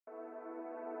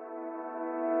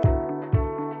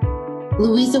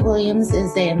Louisa Williams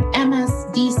is an MS,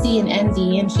 DC, and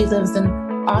ND, and she lives in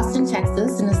Austin,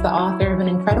 Texas, and is the author of an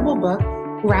incredible book,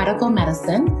 Radical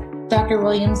Medicine. Dr.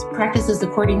 Williams practices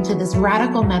according to this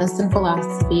radical medicine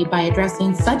philosophy by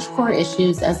addressing such core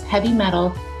issues as heavy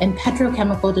metal and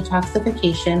petrochemical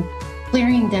detoxification,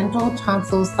 clearing dental,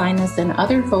 tonsil, sinus, and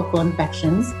other focal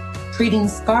infections, treating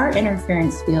scar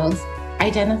interference fields,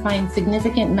 identifying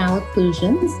significant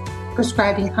malocclusions,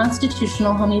 prescribing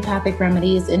constitutional homeopathic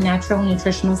remedies and natural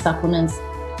nutritional supplements,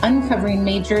 uncovering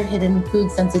major hidden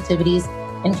food sensitivities,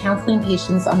 and counseling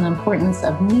patients on the importance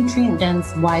of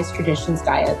nutrient-dense, wise traditions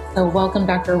diet. So welcome,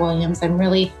 Dr. Williams. I'm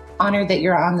really honored that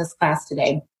you're on this class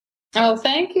today. Oh,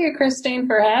 thank you, Christine,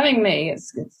 for having me.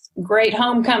 It's great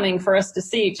homecoming for us to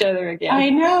see each other again. I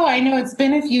know. It's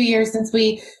been a few years since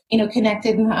we,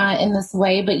 connected in this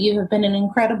way, but you have been an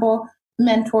incredible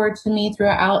mentor to me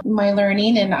throughout my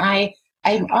learning. And I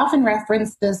often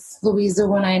reference this, Louisa,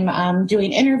 when I'm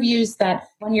doing interviews, that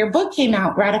when your book came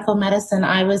out, Radical Medicine,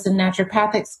 I was in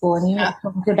naturopathic school, and you had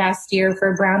come to Bastyr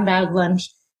for a brown bag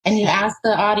lunch, and you asked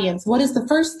the audience, what is the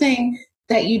first thing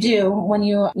that you do when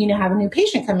you have a new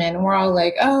patient come in? And we're all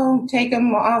like, oh, take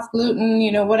them off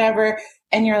gluten, whatever.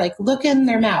 And you're like, look in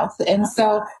their mouth. And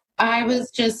so I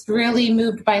was just really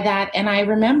moved by that. And I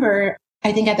remember,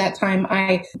 I think at that time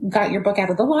I got your book out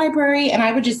of the library, and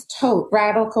I would just tote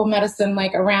Radical Medicine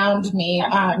around me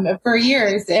for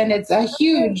years. And it's a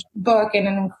huge book and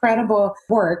an incredible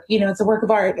work. It's a work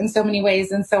of art in so many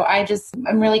ways. And so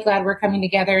I'm really glad we're coming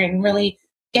together and really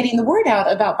getting the word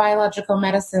out about biological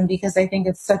medicine, because I think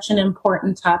it's such an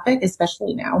important topic,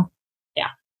 especially now. Yeah.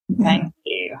 Thank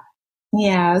you.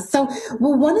 Yeah. So,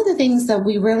 one of the things that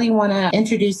we really want to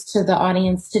introduce to the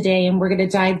audience today, and we're going to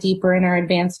dive deeper in our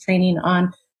advanced training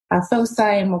on foci,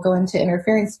 and we'll go into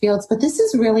interference fields. But this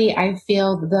is really, I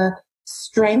feel, the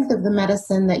strength of the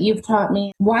medicine that you've taught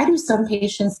me. Why do some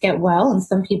patients get well and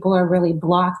some people are really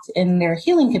blocked in their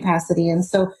healing capacity? And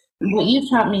so what you've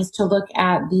taught me is to look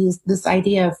at this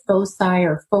idea of foci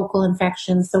or focal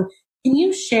infections. So can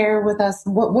you share with us,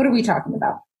 what are we talking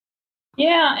about?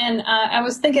 Yeah, and I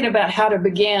was thinking about how to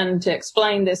begin to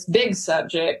explain this big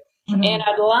subject. Mm-hmm. And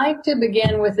I'd like to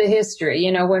begin with the history.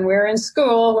 When we're in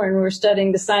school, when we're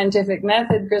studying the scientific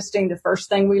method, Christine, the first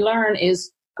thing we learn is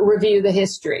review the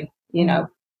history,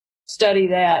 study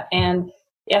that. And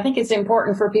I think it's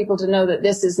important for people to know that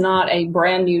this is not a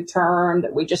brand new term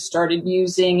that we just started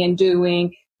using and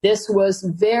doing. This was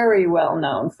very well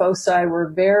known. Foci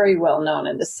were very well known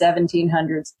in the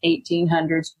 1700s,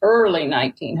 1800s, early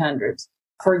 1900s.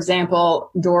 For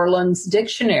example, Dorland's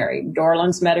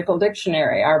medical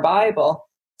dictionary, our Bible,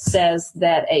 says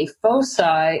that a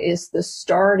foci is the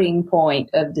starting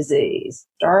point of disease.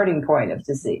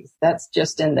 That's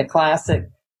just in the classic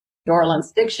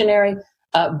Dorland's dictionary.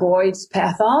 Boyd's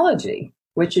Pathology,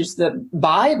 which is the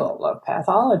Bible of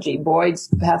pathology, Boyd's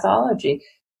Pathology,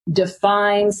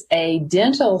 defines a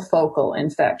dental focal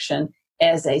infection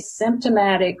as a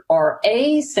symptomatic or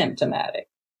asymptomatic,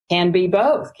 can be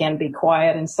both, can be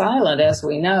quiet and silent, as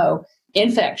we know,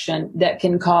 infection that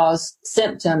can cause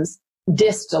symptoms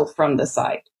distal from the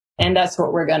site. And that's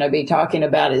what we're going to be talking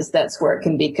about, is that's where it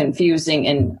can be confusing,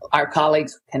 and our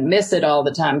colleagues can miss it all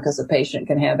the time because a patient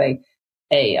can have a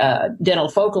dental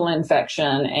focal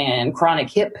infection and chronic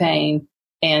hip pain,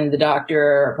 and the doctor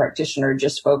or practitioner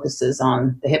just focuses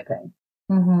on the hip pain.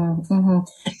 Mm-hmm, mm-hmm.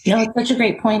 It's such a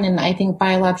great point. And I think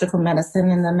biological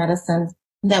medicine and the medicine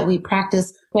that we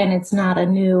practice, when it's not a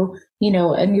new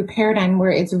paradigm, where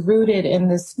it's rooted in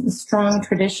this strong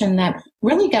tradition that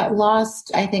really got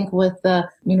lost, I think, with the,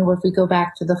 if we go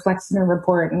back to the Flexner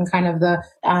report and kind of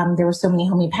there were so many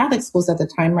homeopathic schools at the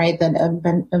time, right, that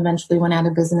eventually went out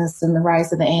of business, and the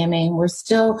rise of the AMA. And we're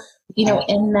still,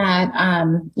 in that,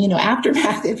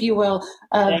 aftermath, if you will,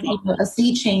 of a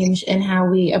sea change in how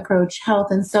we approach health.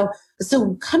 And so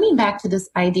coming back to this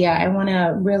idea, I want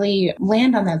to really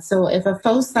land on that. So if a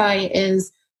foci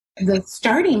is the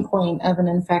starting point of an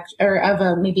infection, or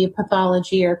of maybe a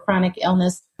pathology or chronic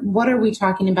illness, what are we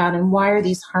talking about, and why are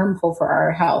these harmful for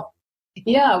our health?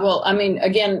 Yeah, well,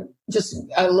 again, just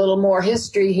a little more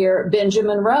history here.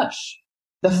 Benjamin Rush,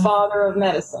 the father of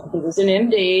medicine. He was an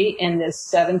MD in the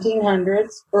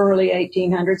 1700s, early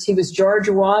 1800s. He was George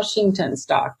Washington's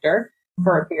doctor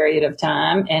for a period of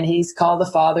time, and he's called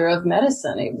the father of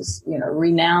medicine. He was, a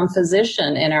renowned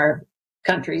physician in our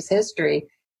country's history.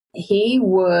 He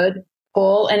would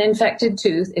pull an infected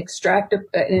tooth, extract an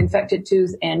infected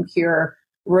tooth, and cure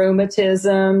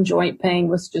rheumatism. Joint pain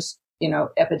was just,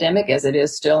 epidemic, as it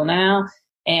is still now,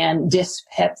 and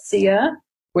dyspepsia,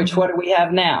 which what do we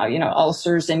have now?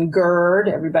 Ulcers and GERD.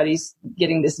 Everybody's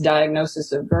getting this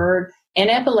diagnosis of GERD, and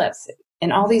epilepsy.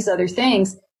 and all these other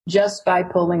things just by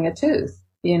pulling a tooth,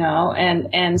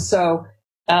 and so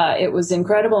it was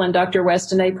incredible. And Dr.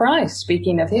 Weston A. Price,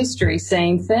 speaking of history,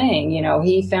 same thing.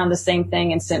 He found the same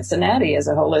thing in Cincinnati as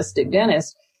a holistic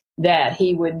dentist, that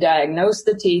he would diagnose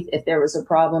the teeth if there was a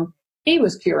problem. He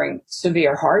was curing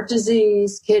severe heart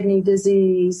disease, kidney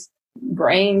disease,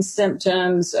 brain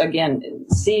symptoms, again,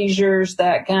 seizures,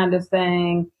 that kind of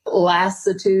thing.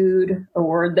 Lassitude, a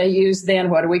word they used then.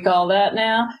 What do we call that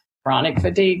now? Chronic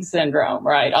fatigue syndrome,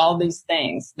 right? All these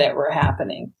things that were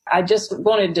happening. I just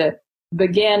wanted to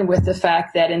begin with the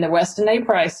fact that in the Weston A.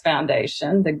 Price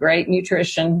Foundation, the great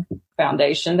nutrition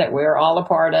foundation that we're all a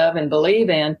part of and believe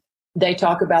in, they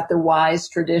talk about the wise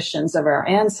traditions of our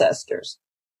ancestors.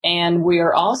 And we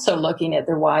are also looking at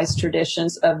the wise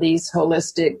traditions of these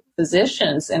holistic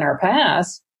physicians in our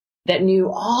past that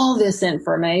knew all this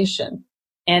information.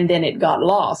 And then it got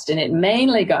lost. And it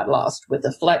mainly got lost with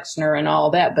the Flexner and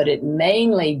all that, but it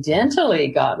mainly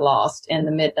dentally got lost in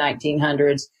the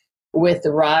mid-1900s with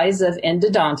the rise of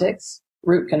endodontics,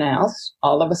 root canals.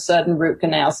 All of a sudden, root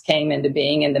canals came into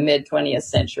being in the mid-20th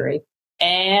century.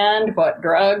 And what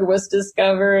drug was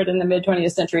discovered in the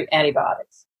mid-20th century?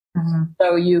 Antibiotics. Mm-hmm.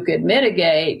 So you could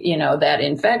mitigate, that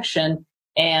infection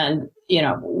and,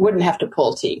 wouldn't have to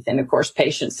pull teeth. And of course,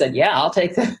 patients said, yeah, I'll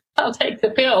take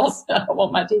the pills. I don't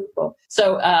want my teeth pulled.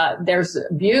 So, there's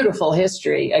beautiful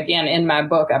history. Again, in my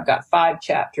book, I've got 5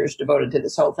 chapters devoted to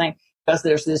this whole thing, because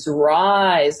there's this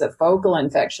rise of focal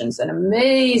infections and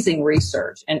amazing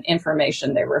research and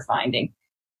information they were finding.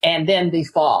 And then the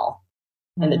fall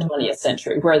in the 20th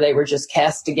century, where they were just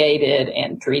castigated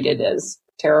and treated as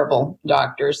terrible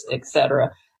doctors,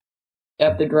 etc.,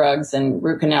 of the drugs and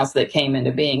root canals that came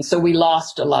into being. So we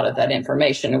lost a lot of that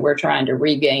information, and we're trying to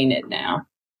regain it now.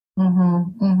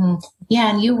 Mm-hmm, mm-hmm. Yeah,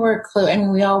 and you work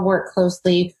we all work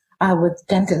closely with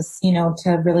dentists,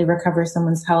 to really recover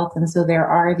someone's health. And so there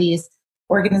are these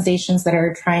organizations that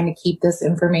are trying to keep this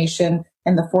information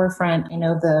in the forefront.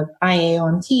 The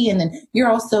IAOMT, and then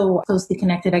you're also closely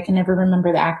connected. I can never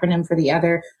remember the acronym for the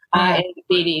other.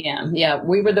 IABDM. Yeah,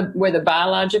 we're the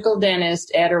biological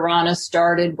dentist. Ed Arana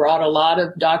brought a lot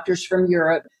of doctors from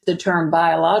Europe. The term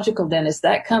biological dentist,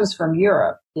 that comes from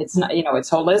Europe. It's not, it's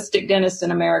holistic dentist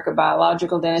in America,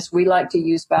 biological dentist. We like to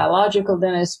use biological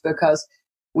dentist because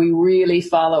we really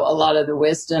follow a lot of the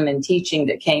wisdom and teaching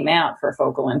that came out for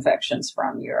focal infections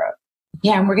from Europe.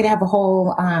 Yeah, and we're going to have a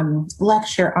whole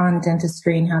lecture on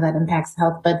dentistry and how that impacts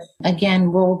health. But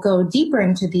again, we'll go deeper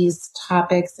into these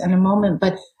topics in a moment.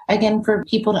 But again, for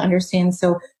people to understand,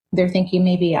 so they're thinking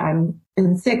maybe I'm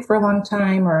been sick for a long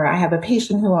time, or I have a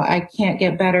patient who I can't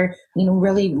get better.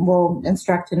 Really we'll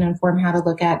instruct and inform how to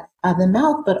look at the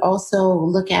mouth, but also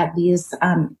look at these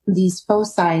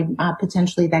foci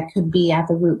potentially that could be at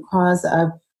the root cause of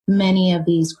many of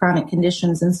these chronic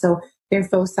conditions. And so they're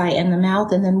foci in the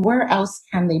mouth, and then where else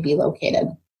can they be located?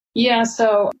 Yeah,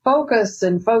 so focus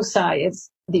and foci,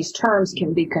 these terms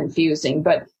can be confusing,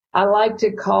 but I like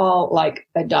to call like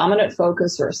a dominant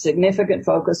focus or a significant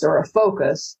focus or a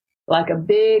focus like a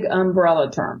big umbrella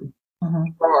term. Mm-hmm.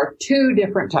 There are 2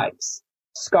 different types: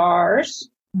 scars,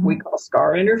 we call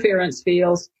scar interference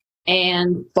fields,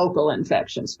 and focal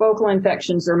infections. Focal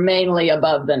infections are mainly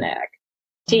above the neck,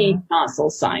 teeth,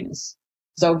 tonsils, sinus.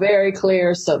 So very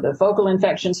clear. So the focal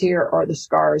infections here are the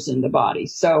scars in the body.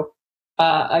 So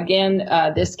again,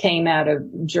 this came out of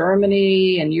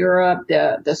Germany and Europe.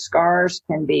 The scars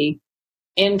can be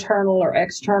internal or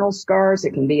external scars.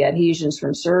 It can be adhesions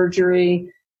from surgery.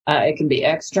 It can be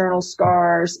external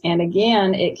scars. And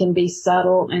again, it can be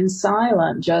subtle and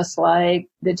silent, just like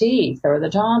the teeth or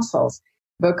the tonsils,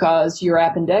 because your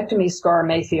appendectomy scar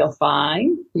may feel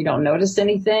fine. You don't notice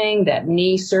anything. That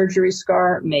knee surgery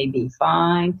scar may be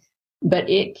fine, but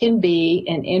it can be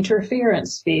an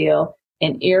interference field,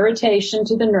 an irritation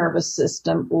to the nervous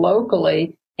system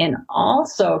locally, and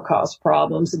also cause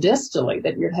problems distally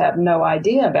that you'd have no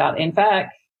idea about. In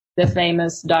fact, the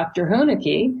famous Dr.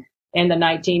 Huneke in the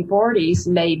 1940s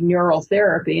made neural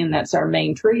therapy, and that's our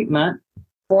main treatment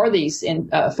for these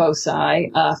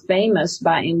foci, famous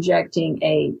by injecting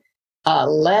a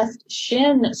left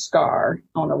shin scar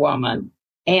on a woman,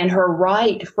 and her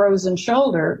right frozen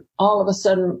shoulder all of a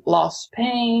sudden lost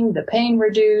pain, the pain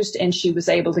reduced, and she was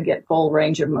able to get full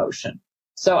range of motion.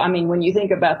 So, I mean, when you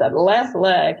think about that left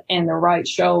leg and the right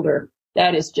shoulder,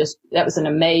 that was an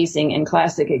amazing and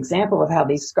classic example of how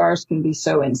these scars can be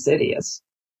so insidious.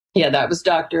 Yeah, that was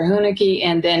Dr. Huneke,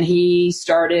 and then he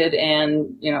started,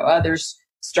 and, others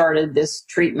started this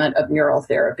treatment of neural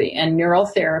therapy. And neural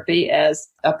therapy as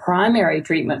a primary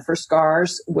treatment for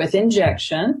scars with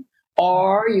injection,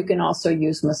 Or you can also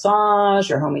use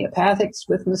massage or homeopathics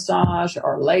with massage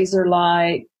or laser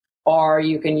light, or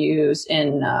you can use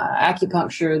in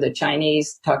acupuncture, the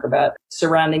Chinese talk about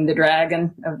surrounding the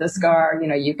dragon of the scar.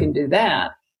 You can do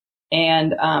that.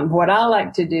 And what I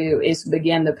like to do is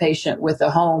begin the patient with a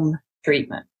home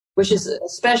treatment, which is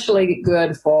especially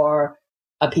good for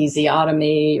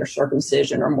episiotomy or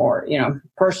circumcision or more,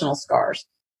 personal scars.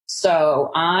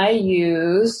 So I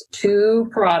use 2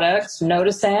 products,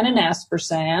 Notasan and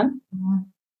Aspersan.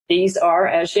 These are,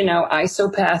 as you know,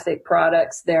 isopathic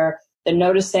products. The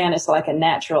Notasan is like a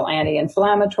natural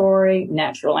anti-inflammatory,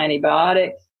 natural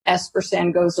antibiotic.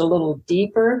 Aspersan goes a little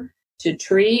deeper to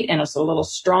treat, and it's a little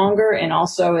stronger and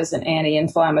also is an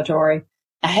anti-inflammatory.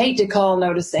 I hate to call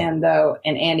Notasan, though,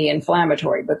 an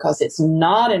anti-inflammatory because it's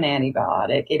not an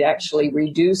antibiotic. It actually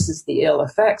reduces the ill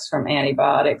effects from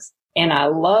antibiotics. And I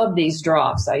love these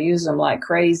drops. I use them like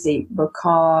crazy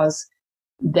because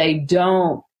they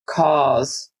don't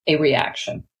cause a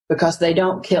reaction, because they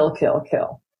don't kill.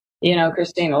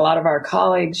 Christine, a lot of our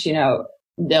colleagues, they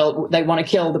want to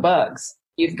kill the bugs.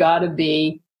 You've got to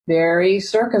be very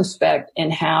circumspect in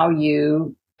how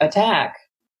you attack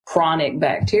chronic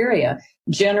bacteria.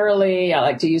 Generally, I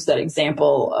like to use that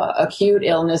example. Acute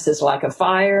illness is like a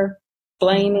fire,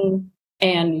 flaming,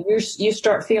 and you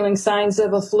start feeling signs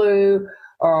of a flu,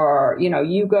 or,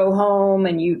 you go home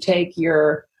and you take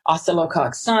your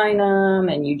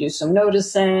oscillococcinum and you do some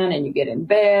Notasan and you get in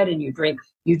bed and you drink,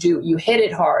 you hit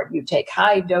it hard. You take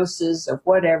high doses of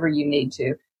whatever you need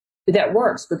to. But that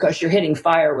works because you're hitting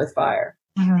fire with fire.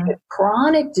 Mm-hmm.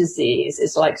 Chronic disease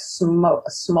is like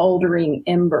smoldering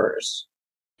embers.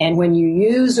 And when you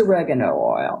use oregano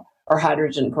oil or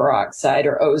hydrogen peroxide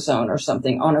or ozone or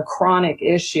something on a chronic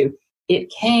issue,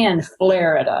 it can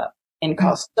flare it up and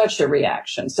cause such a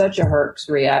reaction, such a Herx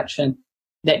reaction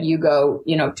that you go,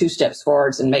 2 steps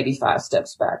forwards and maybe 5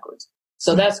 steps backwards.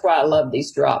 So that's why I love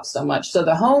these drops so much. So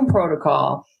the home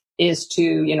protocol is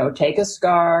to, take a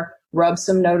scar, rub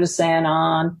some Notasan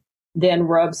on, then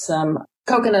rub some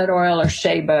coconut oil or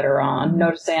shea butter on,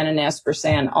 Notasan and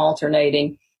Aspersan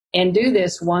alternating, and do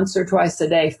this once or twice a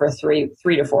day for 3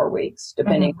 to 4 weeks,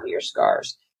 depending on your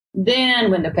scars.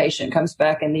 Then when the patient comes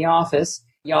back in the office,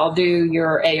 y'all do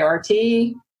your ART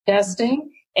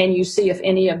testing and you see if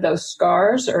any of those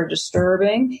scars are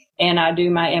disturbing. And I do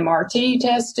my MRT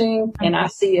testing and I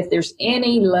see if there's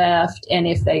any left. And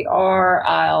if they are,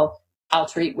 I'll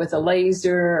treat with a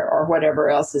laser or whatever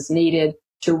else is needed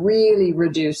to really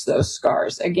reduce those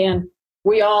scars. Again,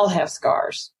 we all have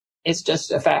scars. It's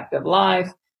just a fact of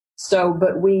life. So,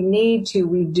 but we need to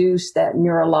reduce that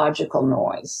neurological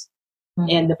noise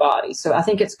in the body. So I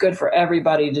think it's good for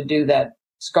everybody to do that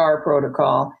scar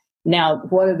protocol. Now,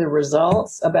 what are the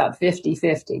results? About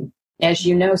 50-50. As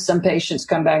you know, some patients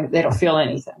come back, they don't feel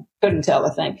anything. Couldn't tell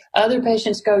a thing. Other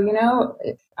patients go,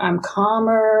 I'm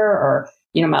calmer, or,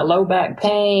 my low back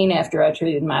pain after I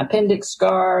treated my appendix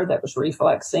scar that was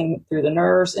reflexing through the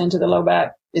nerves into the low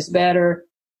back is better.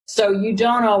 So you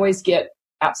don't always get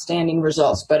outstanding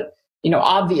results, but,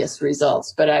 obvious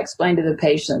results. But I explained to the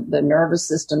patient, the nervous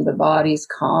system, the body's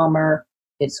calmer,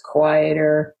 it's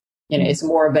quieter, it's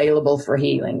more available for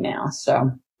healing now.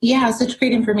 So. Yeah, such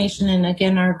great information. And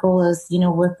again, our goal is,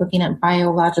 with looking at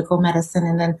biological medicine,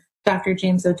 and then Dr.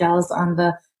 James O'Dell is on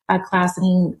the class and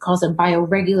he calls it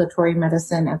bioregulatory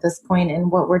medicine at this point.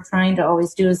 And what we're trying to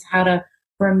always do is how to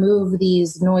remove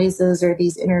these noises or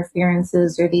these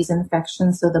interferences or these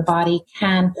infections so the body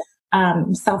can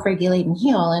self-regulate and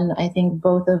heal. And I think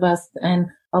both of us and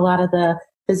a lot of the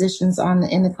physicians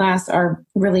in the class are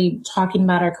really talking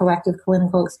about our collective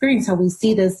clinical experience, how we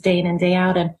see this day in and day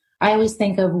out. And I always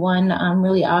think of one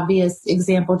really obvious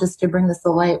example just to bring this to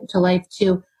life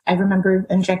too. I remember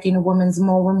injecting a woman's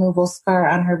mole removal scar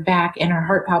on her back and her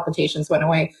heart palpitations went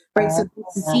away, right? So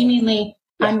seemingly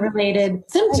unrelated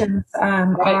symptoms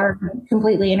are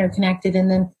completely interconnected.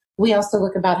 And then we also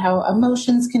look about how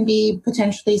emotions can be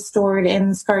potentially stored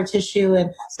in scar tissue.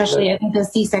 And especially I think the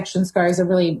C-section scar is a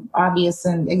really obvious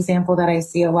example that I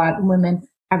see a lot. Women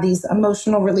have these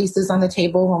emotional releases on the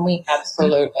table when we have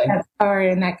scar,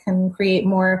 and that can create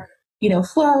more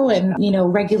flow and,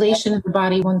 regulation of the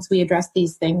body once we address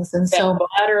these things. And so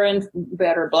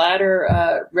better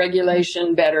bladder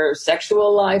regulation, better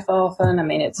sexual life often. I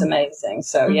mean, it's amazing.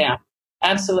 So yeah,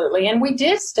 absolutely. And we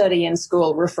did study in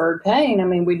school referred pain. I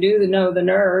mean, we do know the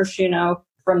nerves,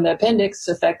 from the appendix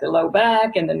affect the low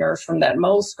back, and the nerves from that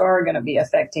mole scar are going to be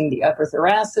affecting the upper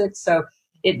thoracic. So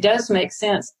it does make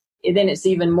sense. Then it's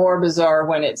even more bizarre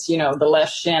when it's, the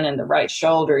left shin and the right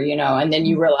shoulder, and then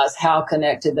you realize how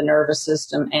connected the nervous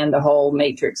system and the whole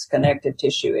matrix connective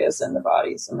tissue is in the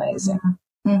body. It's amazing.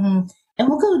 Mm-hmm. And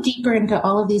we'll go deeper into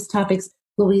all of these topics.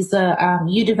 Louisa,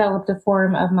 you developed a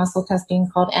form of muscle testing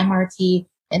called MRT,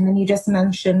 and then you just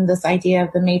mentioned this idea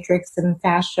of the matrix and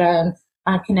fascia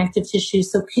and connective tissue.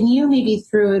 So can you maybe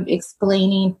through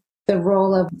explaining the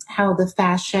role of how the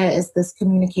fascia is this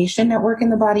communication network in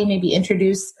the body, maybe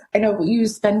introduce, I know you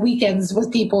spend weekends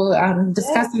with people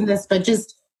discussing this, but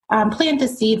just plant a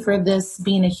seed for this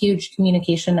being a huge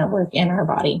communication network in our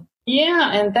body. Yeah,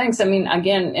 and thanks. I mean,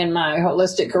 again, in my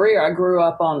holistic career, I grew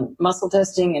up on muscle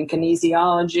testing and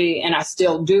kinesiology, and I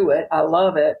still do it. I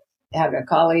love it. I have a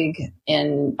colleague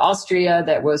in Austria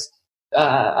that was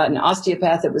an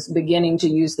osteopath that was beginning to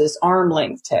use this arm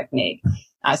length technique.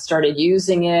 I started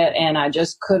using it, and I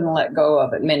just couldn't let go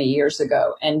of it many years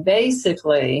ago. And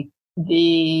basically,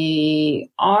 the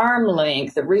arm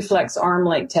length, the reflex arm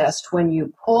length test, when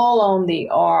you pull on the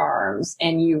arms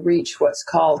and you reach what's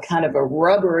called kind of a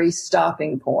rubbery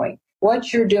stopping point,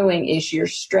 what you're doing is you're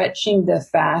stretching the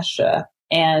fascia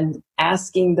and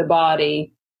asking the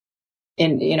body,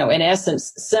 in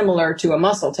essence, similar to a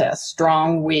muscle test,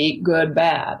 strong, weak, good,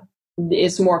 bad.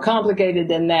 It's more complicated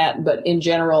than that, but in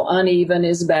general, uneven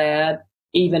is bad.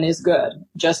 Even is good.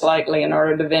 Just like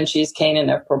Leonardo da Vinci's canon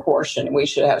of proportion. We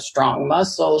should have strong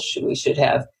muscles. We should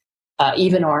have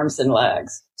even arms and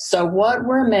legs. So what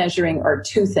we're measuring are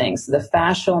two things. The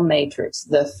fascial matrix,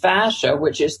 the fascia,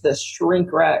 which is the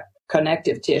shrink wrap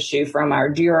connective tissue from our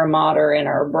dura mater in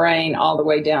our brain all the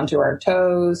way down to our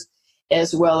toes,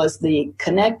 as well as the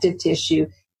connective tissue,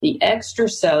 the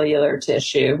extracellular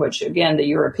tissue, which again, the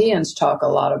Europeans talk a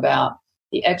lot about.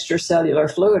 The extracellular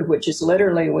fluid, which is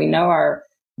literally, we know our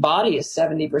body is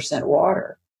 70%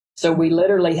 water. So we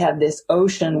literally have this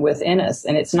ocean within us.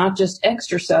 And it's not just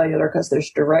extracellular because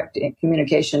there's direct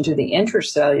communication to the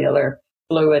intracellular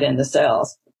fluid in the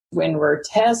cells. When we're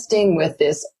testing with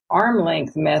this arm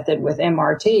length method with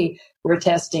MRT, we're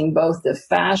testing both the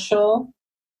fascial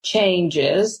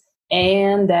changes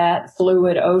and that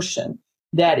fluid ocean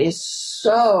that is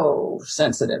so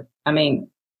sensitive. I mean,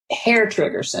 hair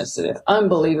trigger sensitive,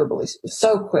 unbelievably,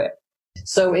 so quick.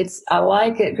 So I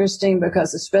like it, Christine,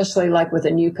 because especially like with a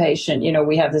new patient,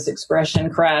 we have this expression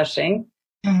crashing.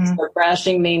 Mm-hmm. So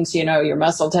crashing means, you're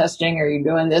muscle testing or you're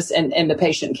doing this and the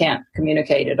patient can't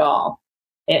communicate at all.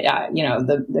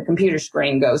 The computer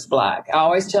screen goes black. I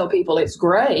always tell people it's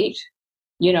great,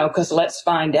 because let's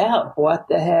find out what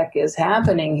the heck is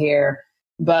happening here.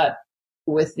 But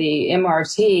with the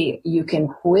MRT, you can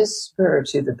whisper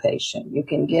to the patient. You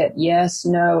can get yes,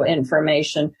 no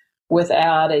information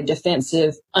without a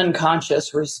defensive,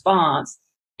 unconscious response.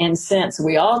 And since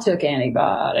we all took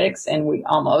antibiotics and we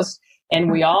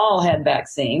all had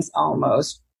vaccines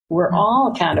almost, we're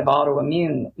all kind of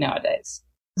autoimmune nowadays.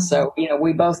 Mm-hmm. So,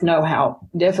 we both know how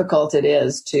difficult it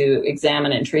is to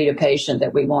examine and treat a patient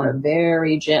that we want to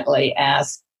very gently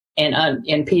ask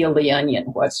and peel the onion.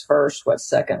 What's first, what's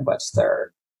second, what's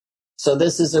third. So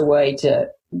this is a way to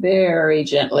very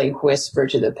gently whisper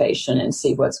to the patient and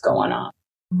see what's going on.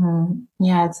 Mm-hmm.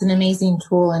 Yeah, it's an amazing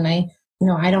tool. And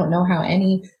I don't know how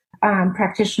any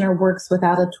practitioner works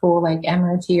without a tool like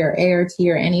MRT or ART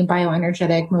or any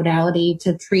bioenergetic modality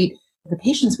to treat the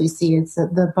patients we see. It's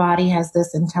the body has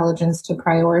this intelligence to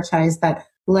prioritize that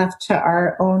left to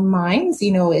our own minds.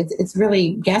 It's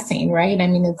really guessing, right? I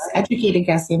mean, it's educated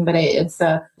guessing, but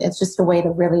it's just a way to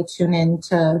really tune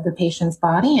into the patient's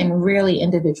body and really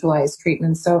individualize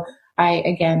treatment. So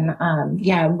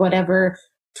whatever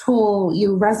tool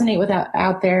you resonate with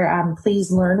out there,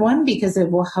 please learn one because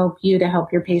it will help you to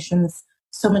help your patients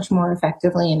so much more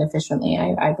effectively and efficiently,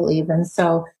 I believe.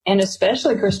 And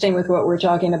especially, Christine, with what we're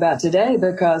talking about today,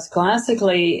 because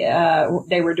classically,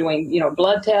 they were doing,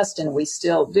 blood tests, and we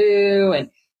still do. And,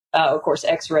 of course,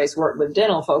 x-rays work with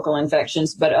dental focal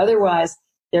infections, but otherwise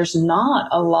there's not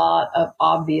a lot of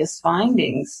obvious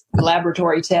findings,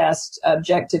 laboratory tests,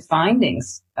 objective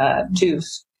findings, to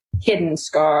hidden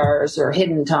scars or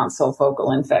hidden tonsil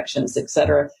focal infections, et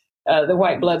cetera. The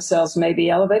white blood cells may be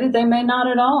elevated. They may not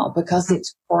at all because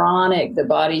it's chronic. The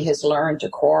body has learned to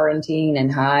quarantine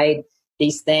and hide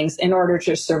these things in order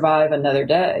to survive another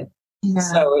day. Yeah.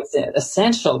 So it's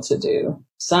essential to do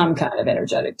some kind of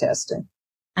energetic testing.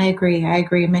 I agree.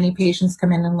 Many patients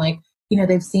come in and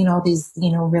they've seen all these,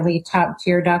 really top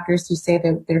tier doctors who say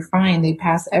that they're fine. They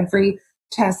pass every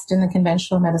test in the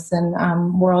conventional medicine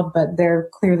world, but they're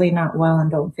clearly not well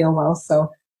and don't feel well.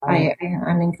 So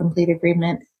I'm in complete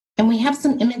agreement. And we have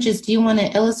some images. Do you want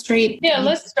to illustrate? Yeah,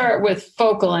 let's start with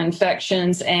focal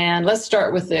infections, and let's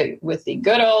start with the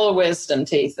good old wisdom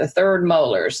teeth, the third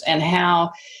molars, and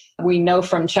how we know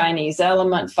from Chinese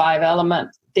 5 element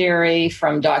theory,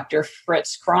 from Dr.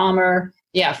 Fritz Kramer,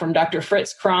 Yeah, from Dr.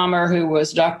 Fritz Kramer, who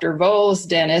was Dr. Voll's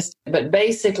dentist, but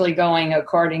basically going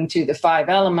according to the 5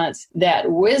 elements, that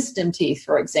wisdom teeth,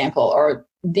 for example, are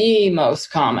the most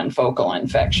common focal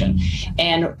infection.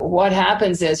 And what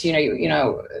happens is,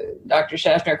 Dr.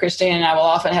 Schaffner, Christine, and I will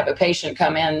often have a patient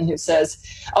come in who says,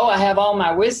 "Oh, I have all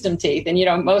my wisdom teeth." And,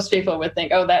 most people would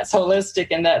think, "Oh, that's holistic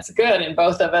and that's good." And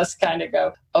both of us kind of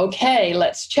go, "Okay,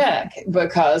 let's check,"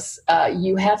 because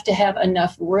you have to have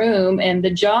enough room in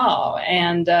the jaw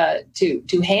and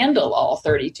to handle all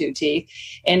 32 teeth.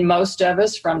 And most of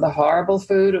us, from the horrible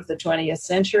food of the 20th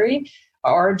century,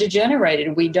 are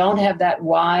degenerated. We don't have that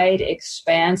wide,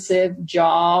 expansive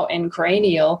jaw and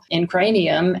cranium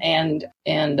and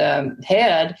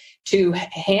head to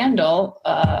handle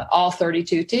all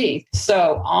 32 teeth.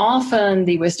 So often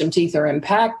the wisdom teeth are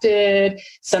impacted.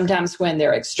 Sometimes when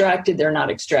they're extracted, they're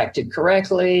not extracted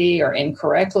correctly or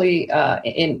incorrectly,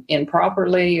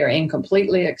 improperly or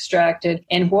incompletely extracted.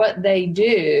 And what they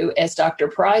do, as Dr.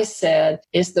 Price said,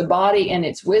 is the body in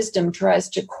its wisdom tries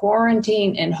to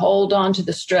quarantine and hold on to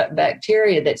the strep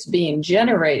bacteria that's being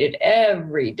generated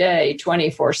every day,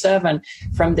 24/7,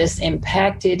 from this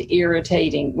impacted,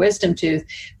 irritating wisdom tooth.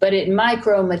 But it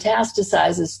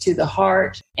micrometastasizes to the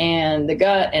heart and the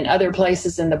gut and other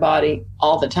places in the body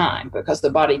all the time because the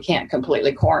body can't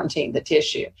completely quarantine the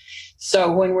tissue. So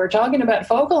when we're talking about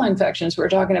focal infections, we're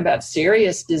talking about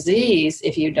serious disease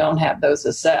if you don't have those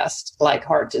assessed, like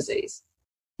heart disease.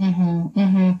 Mm-hmm,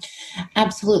 mm-hmm.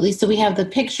 Absolutely. So we have the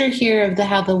picture here of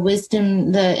how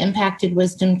the impacted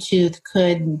wisdom tooth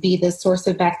could be the source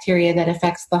of bacteria that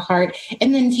affects the heart.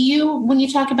 And then when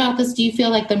you talk about this, do you feel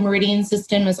like the meridian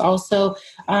system is also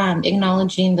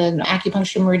acknowledging the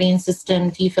acupuncture meridian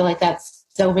system? Do you feel like that's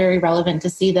still very relevant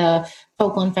to see the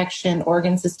focal infection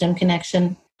organ system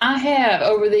connection? I have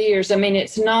over the years. I mean,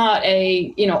 it's not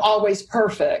always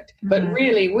perfect, but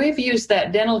really we've used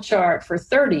that dental chart for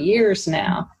 30 years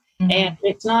now. Mm-hmm. And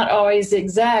it's not always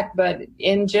exact, but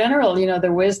in general,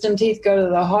 the wisdom teeth go to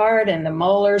the heart and the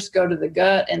molars go to the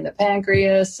gut and the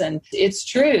pancreas. And it's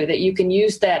true that you can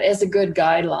use that as a good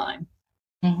guideline.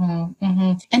 Mm-hmm,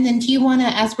 mm-hmm. And then do you want to,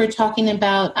 as we're talking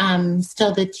about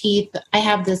still the teeth, I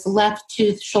have this left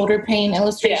tooth shoulder pain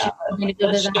illustration. Yeah,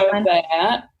 let's show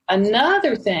that.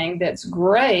 Another thing that's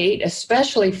great,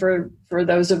 especially for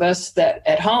those of us that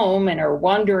at home and are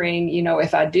wondering,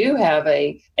 if I do have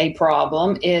a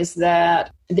problem, is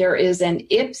that there is an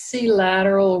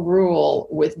ipsilateral rule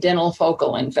with dental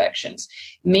focal infections,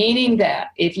 meaning that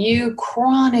if you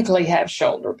chronically have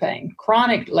shoulder pain,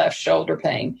 chronic left shoulder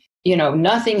pain,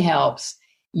 nothing helps.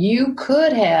 You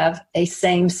could have a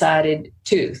same-sided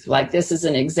tooth. Like this is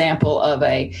an example of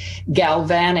a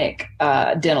galvanic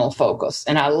dental focus.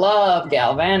 And I love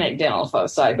galvanic dental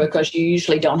foci because you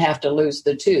usually don't have to lose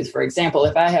the tooth. For example,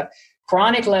 if I have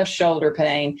chronic left shoulder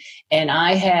pain and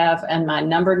I have in my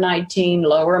number 19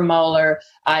 lower molar,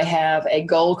 I have a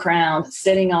gold crown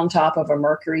sitting on top of a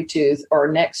mercury tooth or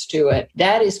next to it,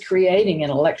 that is creating an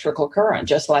electrical current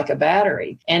just like a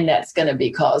battery. And that's going to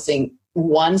be causing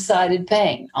one-sided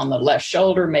pain on the left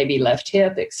shoulder, maybe left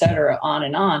hip, etc., on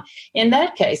and on. In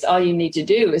that case, all you need to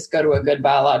do is go to a good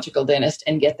biological dentist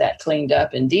and get that cleaned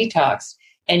up and detoxed,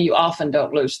 and you often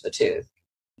don't lose the tooth.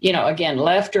 Again,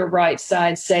 left or right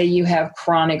side, say you have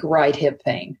chronic right hip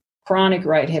pain,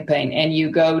 and you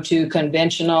go to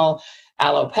conventional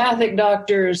allopathic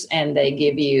doctors and they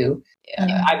give you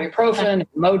ibuprofen,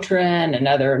 Motrin, and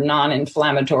other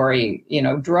non-inflammatory,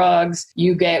 drugs.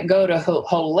 You go to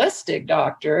holistic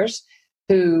doctors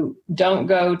who don't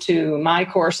go to my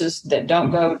courses, that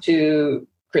don't go to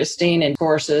Christine and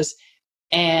courses,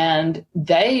 and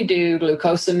they do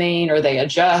glucosamine or they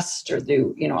adjust or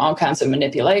do, all kinds of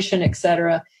manipulation,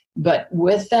 etc. But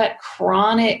with that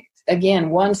chronic, again,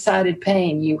 one-sided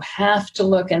pain, you have to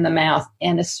look in the mouth.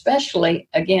 And especially,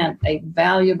 again, a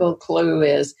valuable clue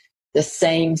is the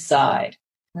same side.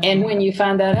 And when you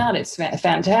find that out, it's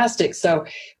fantastic. So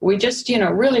we just,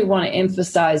 really want to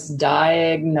emphasize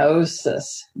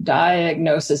diagnosis.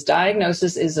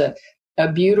 Diagnosis is a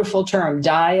beautiful term.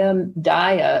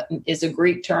 Dia is a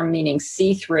Greek term meaning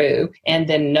see through. And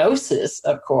then gnosis,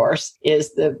 of course,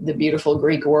 is the beautiful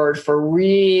Greek word for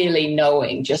really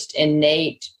knowing, just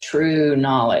innate, true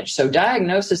knowledge. So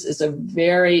diagnosis is a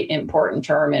very important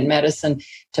term in medicine.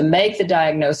 To make the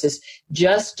diagnosis,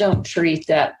 just don't treat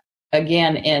that,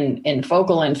 again, in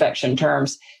focal infection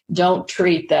terms, don't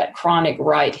treat that chronic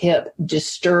right hip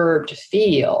disturbed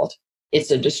field.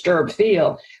 It's a disturbed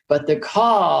field, but the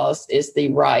cause is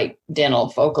the right dental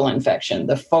focal infection,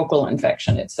 the focal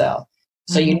infection itself.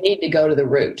 So you need to go to the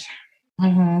root.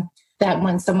 Mm-hmm. That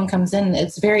when someone comes in,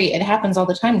 it happens all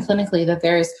the time clinically that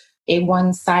there's a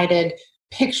one-sided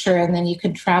picture, and then you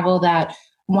could travel that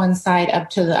one side up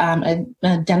to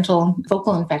a dental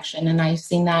focal infection. And I've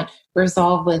seen that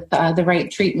resolve with the right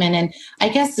treatment. And I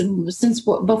guess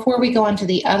before we go on to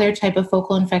the other type of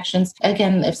focal infections,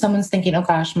 again, if someone's thinking, oh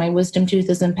gosh, my wisdom tooth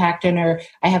is impacted, or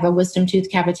I have a wisdom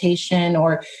tooth cavitation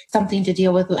or something to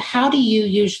deal with, how do you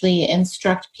usually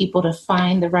instruct people to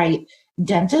find the right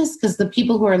dentist? Because the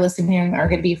people who are listening are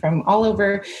going to be from all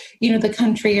over, the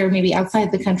country, or maybe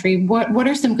outside the country. What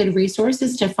are some good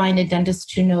resources to find a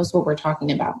dentist who knows what we're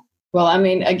talking about? Well, I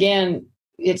mean, again,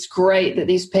 it's great that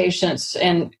these patients,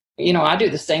 and I do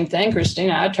the same thing,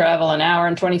 Christina. I travel an hour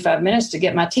and 25 minutes to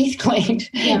get my teeth cleaned.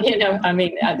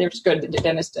 Yeah. There's good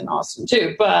dentists in Austin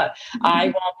too, but I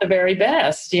want the very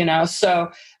best,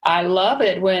 so I love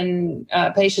it when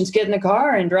patients get in the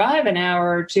car and drive an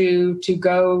hour or two to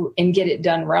go and get it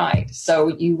done right.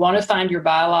 So you want to find your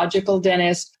biological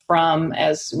dentist from,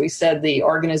 as we said, the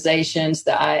organizations,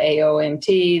 the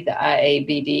IAOMT, the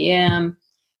IABDM,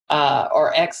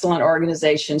 are excellent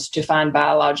organizations to find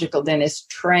biological dentists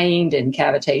trained in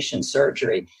cavitation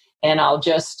surgery. And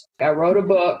I wrote a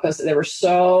book because there were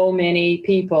so many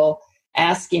people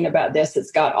asking about this.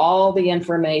 It's got all the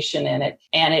information in it.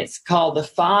 And it's called the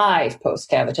 5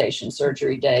 post-cavitation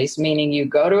surgery days, meaning you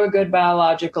go to a good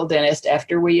biological dentist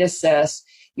after we assess,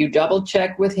 you double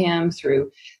check with him through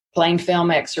plain film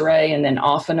X-ray, and then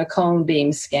often a cone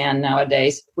beam scan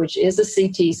nowadays, which is a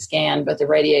CT scan, but the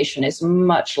radiation is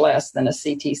much less than a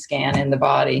CT scan in the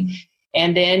body.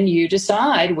 And then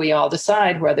we all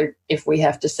decide if we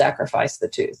have to sacrifice the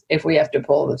tooth, if we have to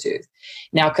pull the tooth.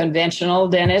 Now, conventional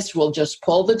dentists will just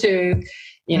pull the tooth,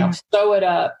 sew it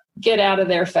up, get out of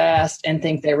there fast, and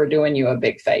think they were doing you a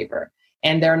big favor.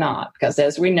 And they're not, because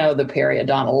as we know, the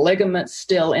periodontal ligament's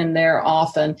still in there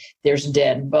often. There's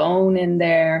dead bone in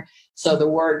there. So the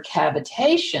word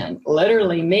cavitation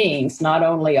literally means not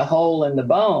only a hole in the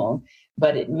bone,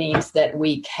 but it means that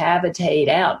we cavitate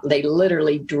out. They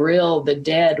literally drill the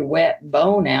dead, wet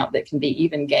bone out that can be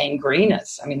even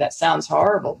gangrenous. I mean, that sounds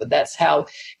horrible, but that's how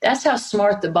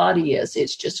smart the body is.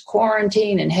 It's just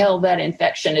quarantined and held that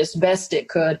infection as best it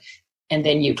could, and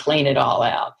then you clean it all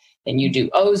out. Then you do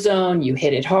ozone, you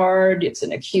hit it hard. It's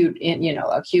an acute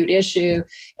issue,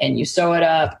 and you sew it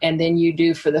up. And then you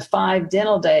do, for the 5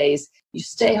 dental days, you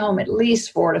stay home at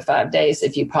least 4 to 5 days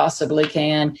if you possibly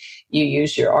can. You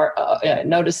use your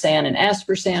Notasan and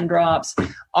Aspersan drops.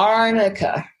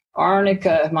 Arnica,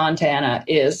 Montana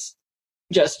is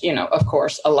just, of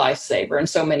course, a lifesaver. And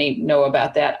so many know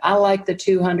about that. I like the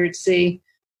 200C.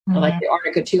 I like the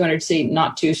Arnica 200C,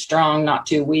 not too strong, not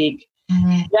too weak.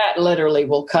 That literally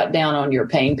will cut down on your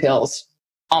pain pills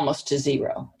almost to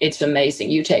zero. It's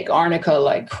amazing. You take Arnica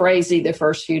like crazy the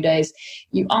first few days.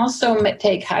 You also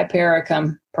take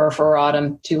Hypericum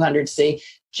perforatum 200C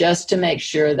just to make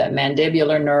sure that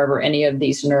mandibular nerve or any of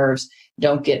these nerves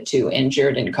don't get too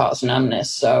injured and cause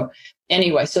numbness. So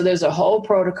anyway, so there's a whole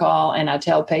protocol, and I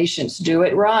tell patients, do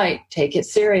it right, take it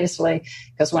seriously.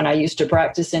 Because when I used to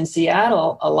practice in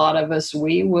Seattle, a lot of us,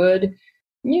 we would,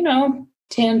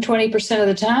 10, 20% of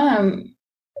the time,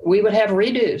 we would have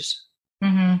redos.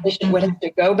 Patient would have to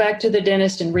go back to the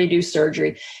dentist and redo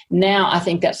surgery. Now, I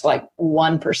think that's like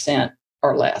 1%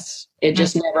 or less. It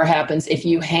just never happens if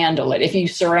you handle it, if you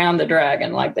surround the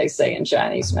dragon, like they say in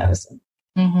Chinese medicine.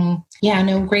 Yeah,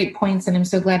 no, great points. And I'm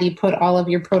so glad you put all of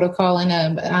your protocol in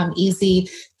a easy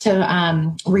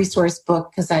to resource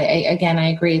book, because I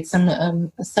agree. It's some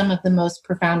of the most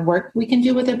profound work we can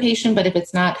do with a patient, but if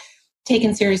it's not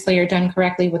taken seriously or done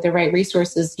correctly with the right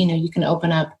resources, you can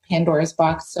open up Pandora's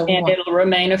box. And it'll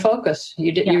remain a focus.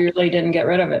 You really didn't get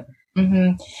rid of it.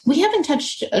 We haven't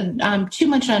touched too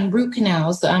much on root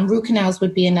canals. Root canals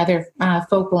would be another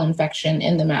focal infection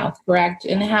in the mouth, correct?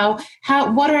 And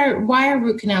why are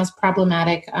root canals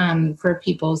problematic for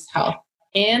people's health?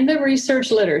 In the research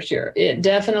literature, it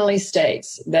definitely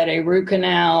states that a root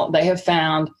canal, they have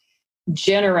found,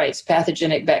 generates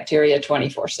pathogenic bacteria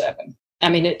 24/7. I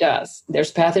mean, it does.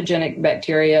 There's pathogenic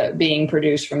bacteria being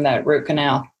produced from that root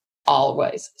canal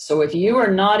always. So if you are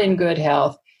not in good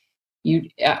health,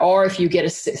 or if you get a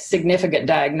significant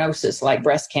diagnosis like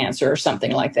breast cancer or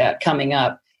something like that coming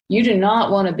up, you do not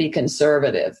want to be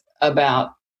conservative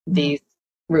about these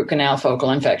root canal focal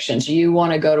infections. You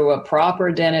want to go to a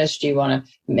proper dentist. You want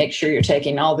to make sure you're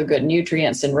taking all the good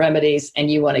nutrients and remedies, and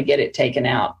you want to get it taken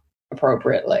out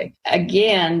appropriately.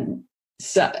 Again,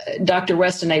 Dr.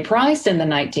 Weston A. Price in the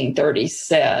 1930s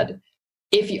said,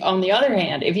 on the other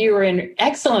hand, if you are in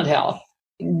excellent health,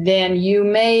 then you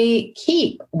may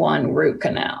keep one root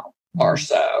canal or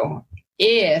so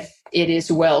if it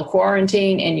is well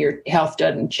quarantined and your health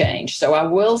doesn't change. So I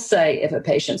will say, if a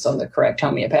patient's on the correct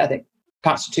homeopathic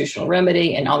constitutional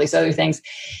remedy and all these other things,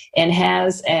 and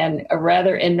has a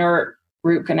rather inert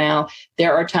root canal,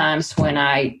 there are times when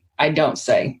I don't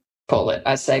say pull it.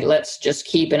 I say, let's just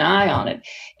keep an eye on it.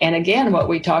 And again, what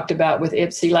we talked about with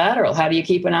ipsilateral, how do you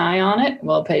keep an eye on it?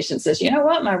 Well, a patient says, you know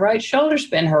what, my right shoulder's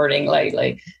been hurting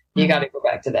lately. You got to go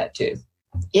back to that tooth.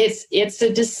 It's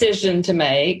a decision to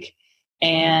make.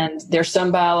 And there's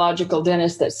some biological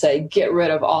dentists that say, get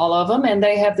rid of all of them. And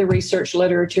they have the research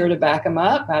literature to back them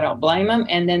up. I don't blame them.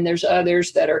 And then there's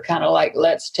others that are kind of like,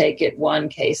 let's take it one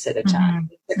case at a time.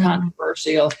 It's a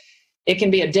controversial. It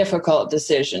can be a difficult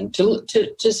decision to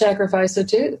sacrifice a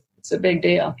tooth. It's a big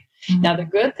deal. Now, the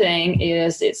good thing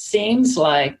is it seems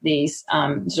like these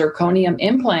zirconium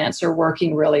implants are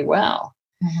working really well.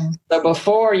 So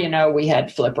before, we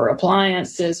had flipper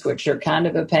appliances, which are kind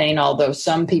of a pain, although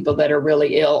some people that are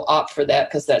really ill opt for that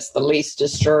because that's the least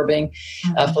disturbing,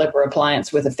 a flipper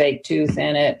appliance with a fake tooth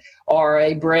in it, or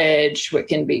a bridge, which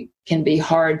can be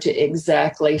hard to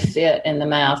exactly fit in the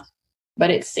mouth. But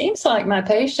it seems like my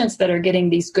patients that are getting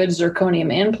these good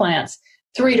zirconium implants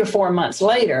 3 to 4 months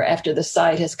later, after the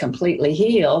site has completely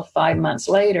healed, 5 months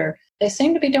later, they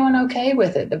seem to be doing okay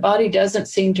with it. The body doesn't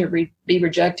seem to be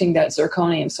rejecting that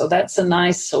zirconium. So that's a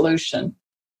nice solution.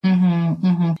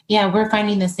 Yeah, we're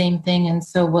finding the same thing. And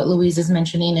so what Louise is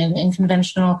mentioning in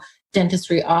conventional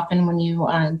dentistry, often when you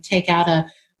take out a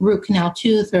root canal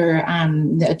tooth or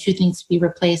a tooth needs to be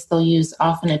replaced, they'll use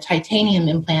often a titanium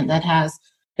implant that has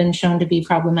been shown to be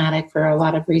problematic for a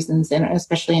lot of reasons, and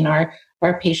especially in our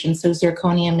patients. So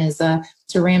zirconium is a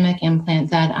ceramic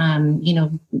implant that,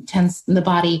 tends the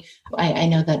body. I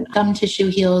know that gum tissue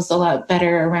heals a lot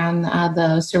better around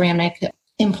the ceramic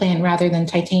implant rather than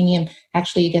titanium.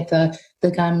 Actually, you get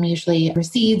the gum usually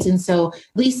recedes. And so at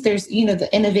least there's, the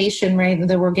innovation, right,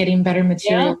 that we're getting better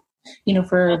material.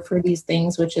 For these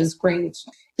things, which is great.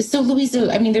 So Louisa,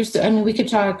 we could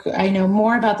talk,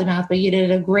 more about the mouth, but you did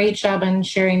a great job on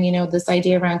sharing, this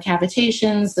idea around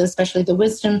cavitations, especially the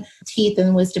wisdom teeth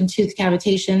and wisdom tooth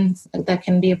cavitations that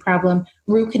can be a problem,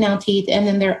 root canal teeth. And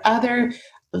then there are other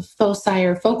foci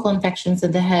or focal infections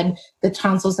in the head, the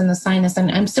tonsils and the sinus. And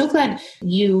I'm so glad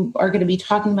you are going to be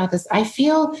talking about this. I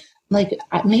feel like,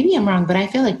 maybe I'm wrong, but I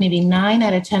feel like maybe 9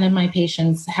 out of 10 of my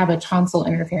patients have a tonsil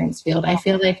interference field. I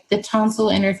feel like the tonsil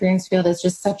interference field is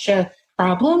just such a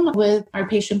problem with our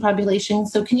patient population.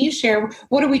 So can you share,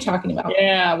 what are we talking about?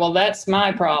 Yeah, well, that's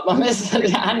my problem.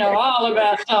 I know all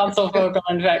about tonsil focal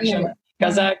infection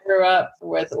because I grew up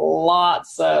with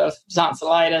lots of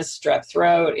tonsillitis, strep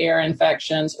throat, ear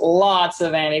infections, lots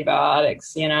of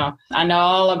antibiotics, I know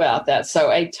all about that.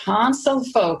 So a tonsil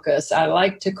focus, I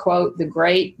like to quote the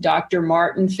great Dr.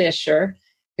 Martin Fisher,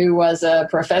 who was a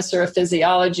professor of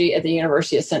physiology at the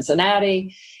University of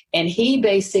Cincinnati. And he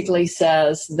basically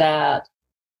says that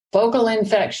focal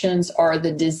infections are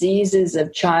the diseases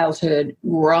of childhood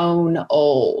grown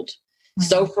old.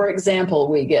 So, for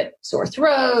example, we get sore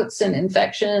throats and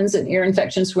infections and ear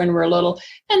infections when we're little.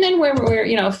 And then when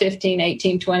we're 15,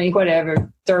 18, 20,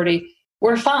 whatever, 30,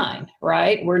 we're fine,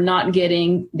 right? We're not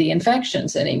getting the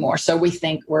infections anymore. So we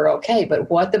think we're okay. But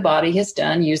what the body has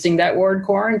done, using that word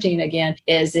quarantine again,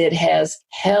 is it has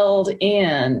held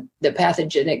in the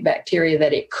pathogenic bacteria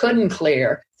that it couldn't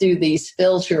clear through these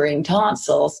filtering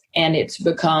tonsils, and it's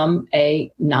become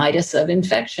a nidus of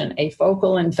infection, a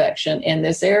focal infection in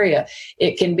this area.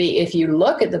 It can be, if you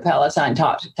look at the palatine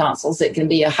tonsils, it can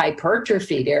be a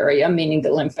hypertrophied area, meaning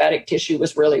the lymphatic tissue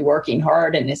was really working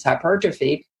hard and it's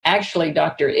hypertrophied. Actually,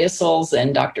 Dr. Issels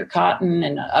and Dr. Cotton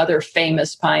and other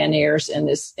famous pioneers in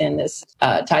this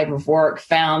type of work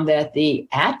found that the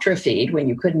atrophied, when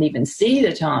you couldn't even see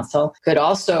the tonsil, could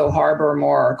also harbor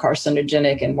more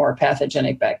carcinogenic and more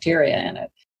pathogenic bacteria in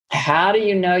it. How do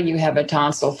you know you have a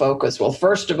tonsil focus? Well,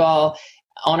 first of all,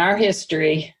 on our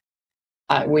history,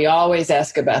 we always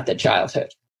ask about the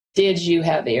childhood. Did you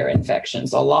have ear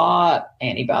infections? A lot.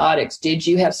 Antibiotics. Did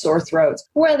you have sore throats?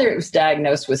 Whether it was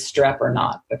diagnosed with strep or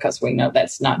not, because we know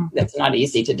that's not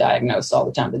easy to diagnose all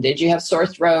the time. But did you have sore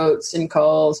throats and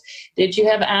colds? Did you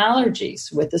have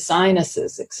allergies with the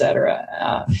sinuses, et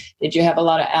cetera? Did you have a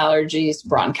lot of allergies,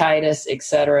 bronchitis, et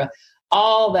cetera?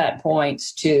 All that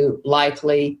points to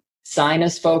likely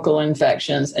sinus focal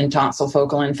infections and tonsil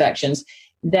focal infections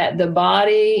that the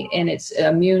body and its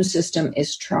immune system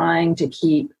is trying to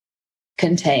keep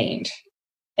contained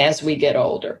as we get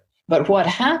older. But what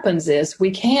happens is we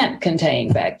can't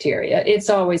contain bacteria. It's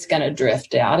always going to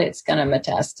drift out. It's going to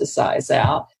metastasize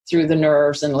out through the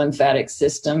nerves and lymphatic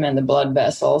system and the blood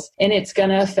vessels, and it's going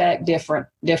to affect different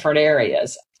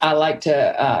areas. I like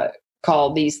to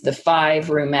call these the 5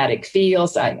 rheumatic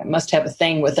fields. I must have a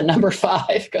thing with the number 5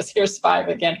 because here's 5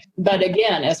 again. But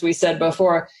again, as we said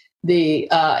before,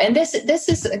 and this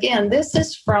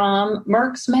is from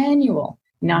Merck's manual.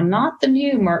 Now, not the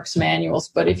new Merck's manuals,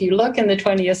 but if you look in the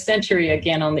 20th century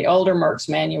again on the older Merck's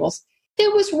manuals,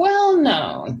 it was well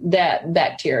known that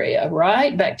bacteria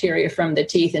from the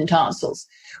teeth and tonsils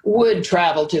would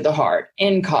travel to the heart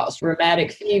and cause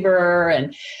rheumatic fever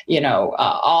and,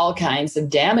 all kinds of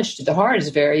damage to the heart. Is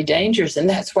very dangerous. And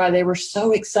that's why they were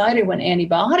so excited when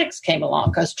antibiotics came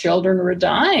along, because children were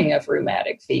dying of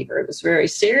rheumatic fever. It was very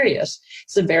serious.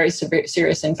 It's a very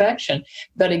serious infection.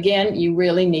 But again, you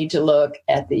really need to look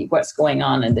at what's going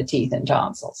on in the teeth and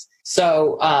tonsils.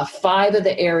 So 5 of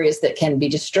the areas that can be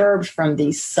disturbed from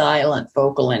these silent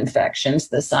focal infections,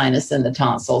 the sinus and the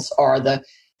tonsils, are the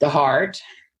heart.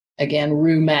 Again,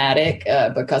 rheumatic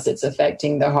because it's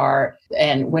affecting the heart.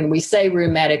 And when we say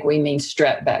rheumatic, we mean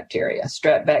strep bacteria.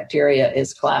 Strep bacteria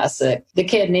is classic. The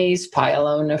kidneys,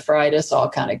 pyelonephritis, all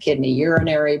kind of kidney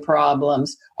urinary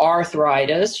problems,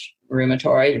 arthritis,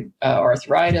 rheumatoid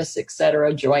arthritis,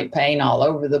 etc., joint pain all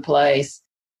over the place.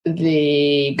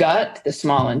 The gut, the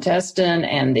small intestine,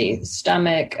 and the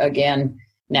stomach, again,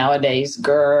 nowadays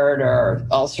GERD or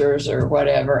ulcers or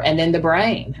whatever. And then the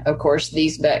brain. Of course,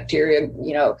 these bacteria,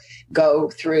 go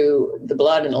through the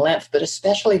blood and the lymph, but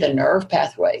especially the nerve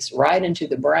pathways right into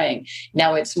the brain.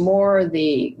 Now, it's more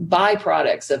the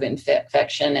byproducts of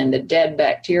infection and the dead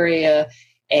bacteria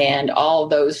and all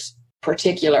those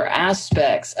particular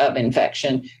aspects of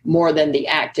infection more than the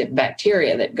active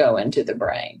bacteria that go into the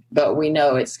brain. But we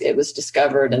know it was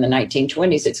discovered in the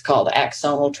 1920s. It's called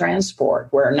axonal transport,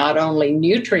 where not only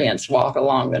nutrients walk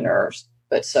along the nerves,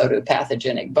 but so do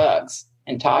pathogenic bugs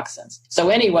and toxins. So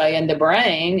anyway, in the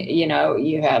brain,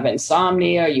 you have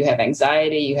insomnia, you have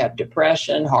anxiety, you have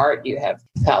depression, heart, you have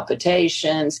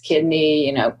palpitations,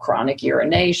 kidney, chronic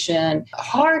urination.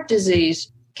 Heart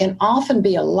disease can often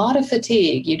be a lot of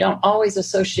fatigue. You don't always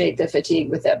associate the fatigue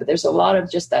with that, but there's a lot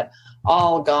of just that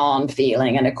all gone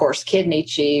feeling. And of course, kidney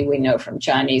qi, we know from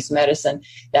Chinese medicine,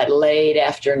 that late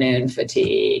afternoon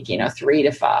fatigue, 3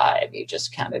 to 5, you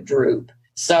just kind of droop.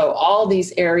 So all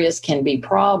these areas can be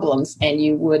problems, and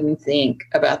you wouldn't think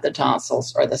about the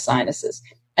tonsils or the sinuses.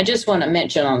 I just want to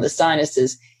mention on the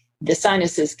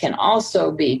sinuses can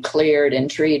also be cleared and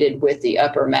treated with the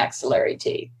upper maxillary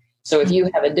teeth. So if you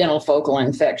have a dental focal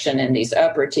infection in these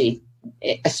upper teeth,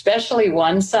 especially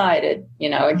one-sided,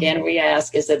 again, we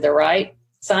ask, is it the right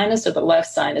sinus or the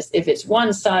left sinus? If it's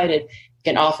one-sided, it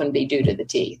can often be due to the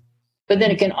teeth. But then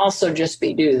it can also just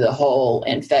be due to the whole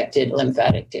infected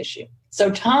lymphatic tissue. So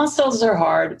tonsils are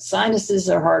hard. Sinuses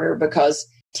are harder because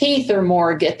teeth are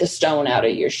more get the stone out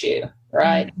of your shoe,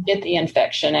 right? Get the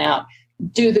infection out,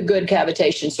 do the good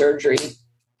cavitation surgery,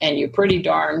 and you're pretty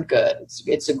darn good.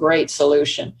 It's a great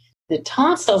solution. The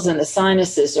tonsils and the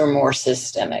sinuses are more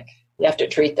systemic. You have to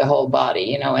treat the whole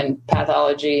body. In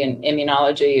pathology and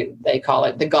immunology, they call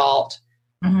it the GALT,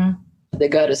 the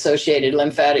gut-associated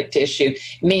lymphatic tissue,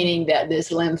 meaning that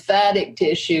this lymphatic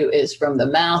tissue is from the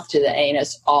mouth to the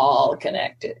anus, all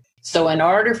connected. So in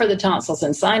order for the tonsils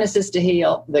and sinuses to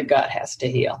heal, the gut has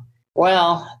to heal.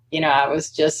 Well, I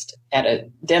was just at a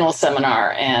dental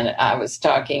seminar and I was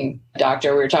we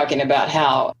were talking about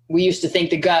how we used to think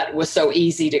the gut was so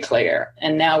easy to clear.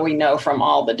 And now we know from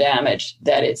all the damage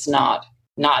that it's not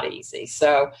easy.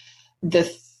 So the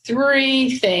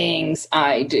 3 things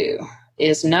I do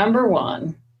is, number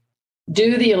 1,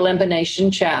 do the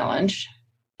elimination challenge.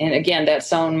 And again,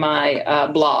 that's on my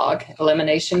blog,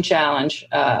 elimination challenge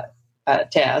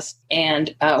test.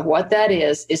 And what that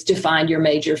is to find your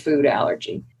major food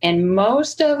allergy. And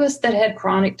most of us that had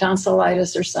chronic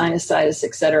tonsillitis or sinusitis,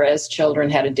 et cetera, as children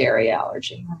had a dairy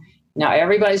allergy. Now,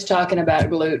 everybody's talking about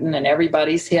gluten and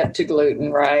everybody's hip to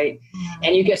gluten, right?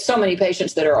 And you get so many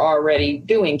patients that are already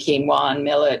doing quinoa and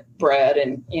millet bread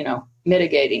and,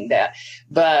 mitigating that.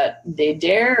 But the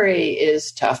dairy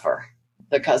is tougher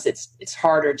because it's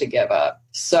harder to give up.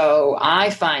 So I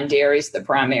find dairy's the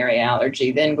primary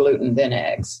allergy, then gluten, then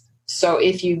eggs. So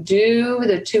if you do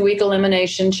the 2-week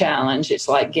elimination challenge, it's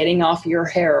like getting off your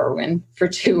heroin for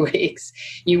 2 weeks.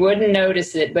 You wouldn't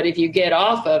notice it, but if you get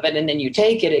off of it and then you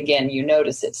take it again, you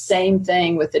notice it. Same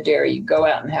thing with the dairy. You go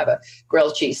out and have a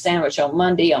grilled cheese sandwich on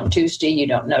Monday, on Tuesday, you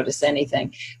don't notice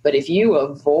anything. But if you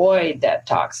avoid that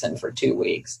toxin for 2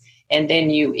 weeks and then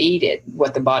you eat it,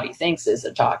 what the body thinks is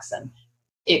a toxin,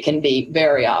 it can be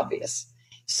very obvious.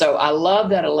 So I love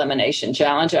that elimination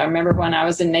challenge. I remember when I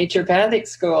was in naturopathic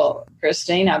school,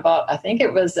 Christine, I think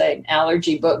it was an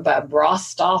allergy book by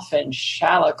Brostoff and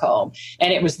Shalacombe.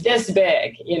 And it was this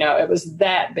big, it was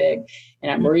that big.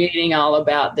 And I'm reading all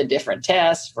about the different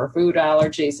tests for food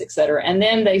allergies, et cetera. And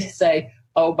then they say,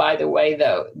 oh, by the way,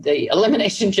 though, the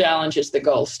elimination challenge is the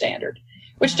gold standard,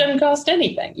 which doesn't cost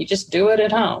anything. You just do it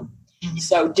at home.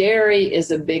 So dairy is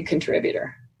a big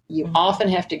contributor. You often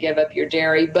have to give up your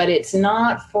dairy, but it's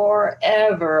not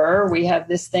forever. We have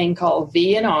this thing called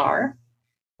V&R,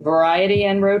 variety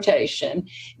and rotation,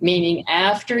 meaning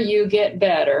after you get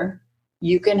better,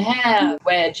 you can have a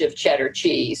wedge of cheddar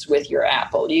cheese with your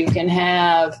apple. You can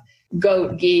have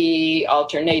goat ghee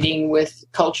alternating with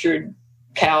cultured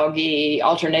cow ghee,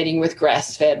 alternating with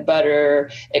grass-fed butter,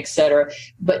 etc.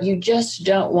 But you just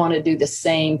don't want to do the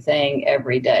same thing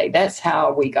every day. That's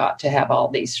how we got to have all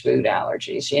these food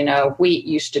allergies. Wheat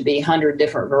used to be 100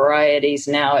 different varieties.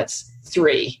 Now it's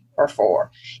 3 or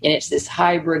 4. And it's this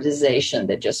hybridization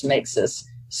that just makes us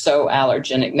so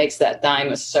allergenic, makes that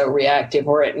thymus so reactive,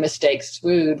 where it mistakes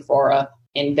food for a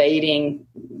invading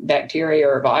bacteria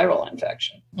or viral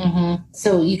infection. Mm-hmm.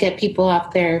 So you get people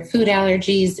off their food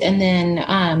allergies, and then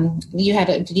did you have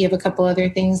a couple other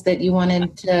things that you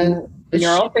wanted to?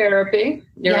 Neural therapy.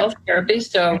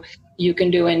 So you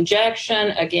can do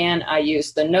injection. Again, I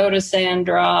use the Notosan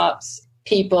drops.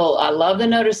 I love the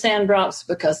Notosan drops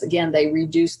because, again, they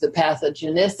reduce the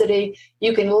pathogenicity.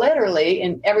 You can literally,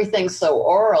 and everything's so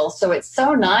oral, so it's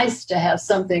so nice to have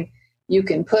something you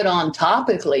can put on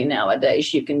topically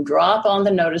nowadays. You can drop on the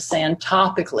Notosan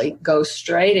topically, go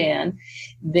straight in.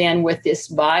 Then with this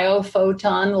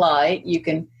biophoton light, you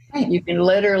can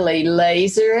literally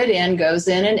laser it in, goes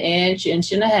in an inch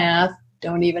and a half.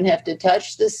 Don't even have to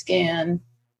touch the skin.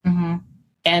 Mm-hmm.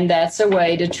 And that's a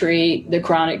way to treat the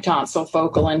chronic tonsil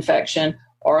focal infection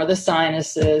or the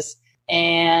sinuses.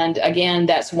 And again,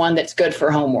 that's one that's good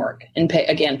for homework. And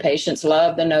again, patients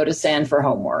love the Notosan for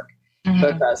homework.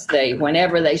 Mm-hmm. Because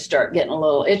whenever they start getting a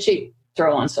little itchy,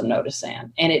 throw on some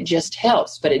Notosan, and it just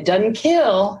helps. But it doesn't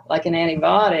kill like an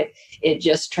antibiotic. It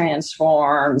just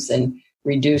transforms and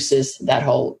reduces that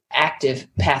whole active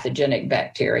pathogenic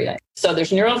bacteria. So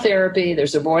there's neural therapy.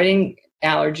 There's avoiding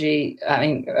your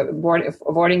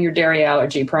dairy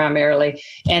allergy primarily,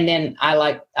 and then I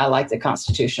like the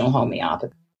constitutional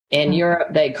homeopathy. In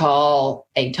Europe, they call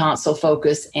a tonsil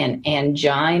focus an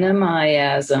angina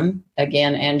miasm.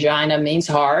 Again, angina means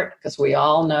heart, because we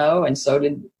all know, and so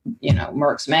did,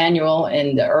 Merck's manual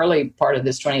in the early part of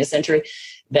this 20th century,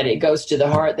 that it goes to the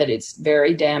heart, that it's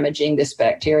very damaging, this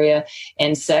bacteria.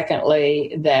 And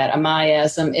secondly, that a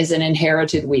miasm is an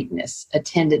inherited weakness, a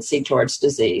tendency towards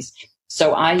disease.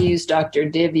 So I use Dr.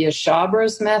 Divya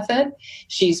Chabra's method.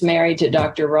 She's married to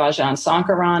Dr. Rajan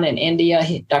Sankaran in India.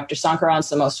 Dr. Sankaran's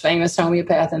the most famous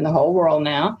homeopath in the whole world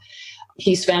now.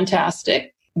 He's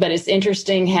fantastic. But it's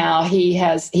interesting how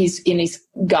he's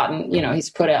gotten, he's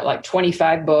put out like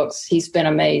 25 books. He's been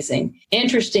amazing.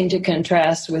 Interesting to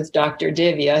contrast with Dr.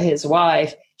 Divya, his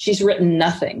wife. She's written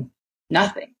nothing.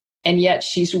 And yet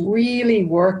she's really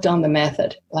worked on the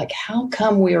method. Like, how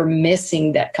come we're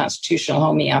missing that constitutional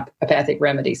homeopathic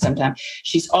remedy sometimes?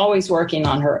 She's always working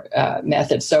on her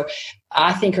method. So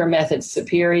I think her method's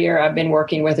superior. I've been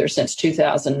working with her since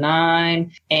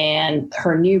 2009. And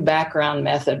her new background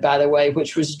method, by the way,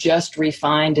 which was just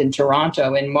refined in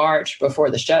Toronto in March before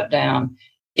the shutdown,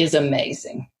 is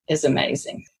amazing.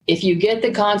 If you get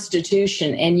the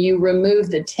constitution and you remove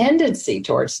the tendency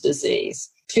towards disease,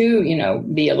 to,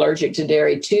 be allergic to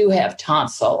dairy, to have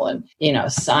tonsil and,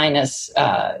 sinus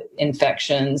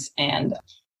infections and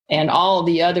all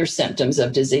the other symptoms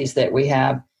of disease that we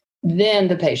have, then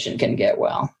the patient can get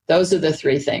well. Those are the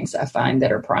 3 things I find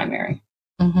that are primary.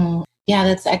 Mm-hmm. Yeah,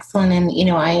 that's excellent.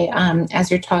 And, I, as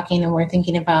you're talking and we're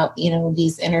thinking about,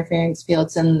 these interference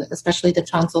fields and especially the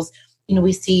tonsils,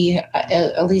 we see,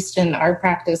 at least in our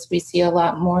practice, we see a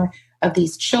lot more of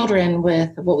these children with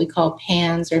what we call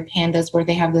PANS or PANDAS, where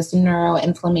they have this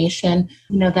neuroinflammation,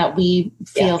 that we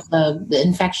feel the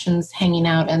infections hanging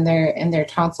out in their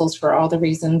tonsils for all the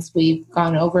reasons we've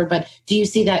gone over. But do you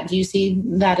see that? Do you see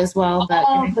that as well?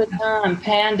 All the time,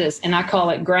 PANDAS, and I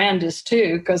call it grandis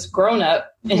too, because grown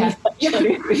up. Yeah. But,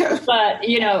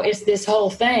 it's this whole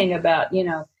thing about,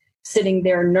 sitting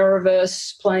there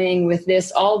nervous, playing with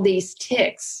this, all these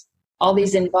tics. All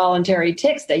these involuntary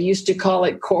tics, they used to call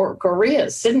it chorea,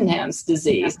 Sydenham's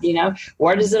disease.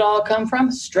 Where does it all come from?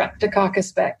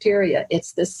 Streptococcus bacteria.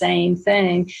 It's the same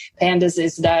thing. PANDAS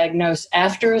is diagnosed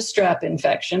after a strep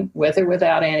infection, with or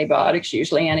without antibiotics,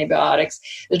 usually antibiotics.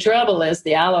 The trouble is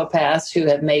the allopaths who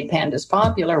have made PANDAS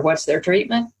popular, what's their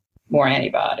treatment? more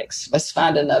antibiotics. Let's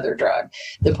find another drug.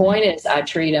 The point is I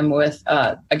treat them with,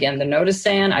 again, the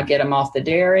Notisan. I get them off the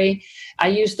dairy. I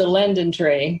use the linden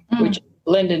tree,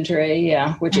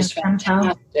 which is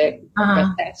fantastic,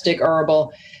 fantastic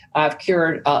herbal. I've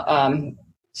cured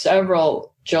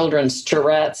several children's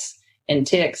Tourette's and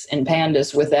tics and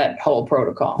pandas with that whole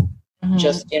protocol.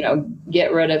 Just,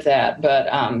 get rid of that. But,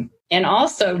 and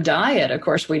also diet. Of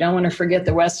course, we don't want to forget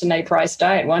the Weston A. Price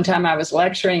diet. One time I was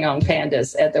lecturing on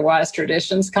pandas at the Wise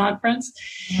Traditions Conference.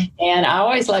 And I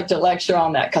always like to lecture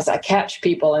on that because I catch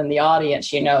people in the audience,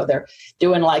 they're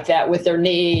doing like that with their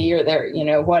knee or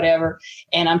their, whatever.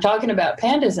 And I'm talking about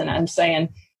pandas and I'm saying,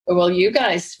 well, you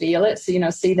guys feel it. So,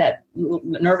 see that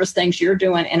nervous things you're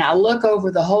doing. And I look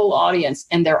over the whole audience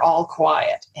and they're all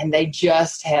quiet. And they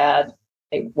just had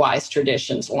a Wise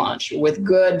Traditions lunch with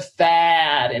good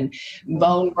fat and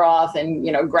bone broth and,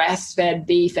 grass-fed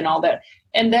beef and all that.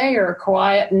 And they are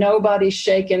quiet. Nobody's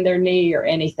shaking their knee or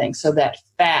anything. So that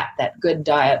fat, that good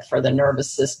diet for the nervous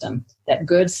system, that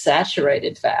good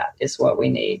saturated fat is what we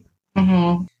need.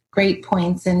 Great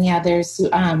points. And yeah, there's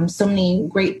so many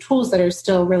great tools that are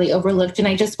still really overlooked. And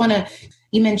I just want to,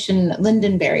 you mentioned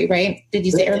lindenberry, right? Did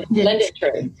you say linden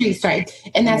tree? Sorry.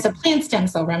 And that's a plant stem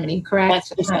cell remedy,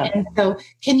 correct? And so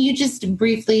can you just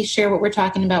briefly share what we're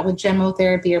talking about with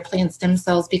gemotherapy or plant stem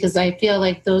cells? Because I feel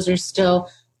like those are still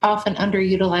often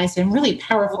underutilized and really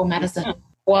powerful medicine.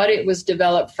 It was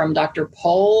developed from Dr.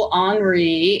 Paul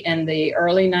Henri in the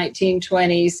early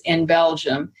 1920s in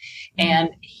Belgium. And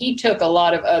he took a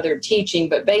lot of other teaching,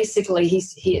 but basically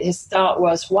his thought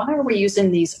was, why are we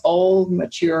using these old,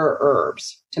 mature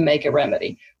herbs to make a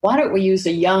remedy? Why don't we use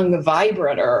a young,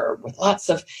 vibrant herb with lots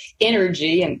of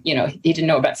energy? And, he didn't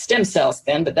know about stem cells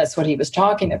then, but that's what he was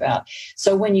talking about.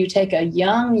 So when you take a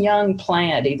young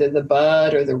plant, either the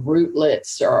bud or the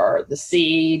rootlets or the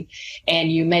seed,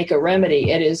 and you make a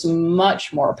remedy, it is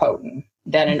much more potent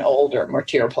than an older,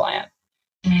 mature plant.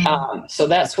 So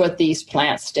that's what these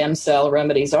plant stem cell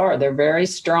remedies are. They're very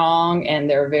strong and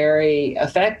they're very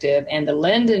effective. And the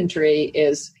linden tree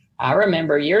is, I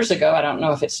remember years ago, I don't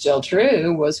know if it's still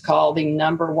true, was called the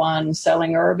 #1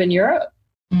 selling herb in Europe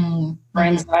for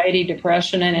anxiety,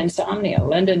 depression, and insomnia,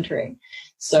 linden tree.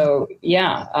 So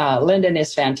linden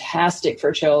is fantastic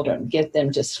for children. Get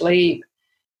them to sleep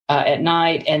at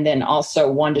night, and then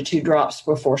also 1 to 2 drops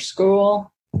before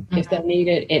school if they need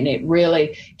it. And it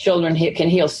really, children can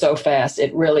heal so fast.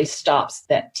 It really stops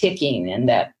that ticking and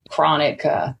that chronic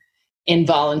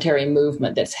involuntary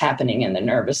movement that's happening in the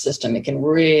nervous system. It can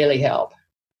really help.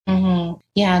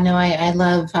 Yeah, no, I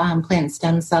love plant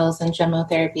stem cells and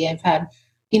gemotherapy. I've had,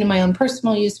 my own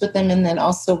personal use with them, and then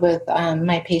also with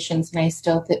my patients, and I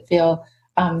still feel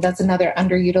that's another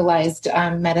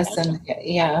underutilized medicine.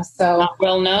 Yeah, so not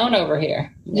well known over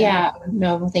here. Yeah,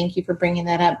 no, thank you for bringing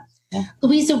that up.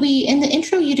 Louisa, in the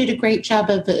intro, you did a great job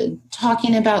of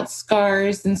talking about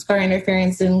scars and scar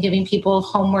interference and giving people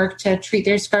homework to treat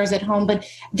their scars at home. But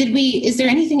is there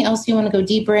anything else you want to go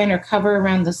deeper in or cover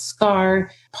around the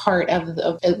scar part of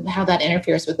how that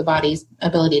interferes with the body's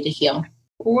ability to heal?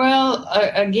 Well,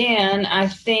 again, I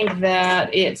think that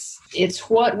it's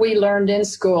what we learned in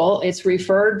school. It's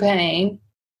referred pain,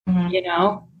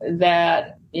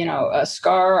 that, a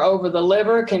scar over the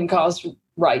liver can cause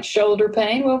right shoulder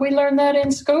pain. Well, we learned that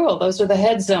in school. Those are the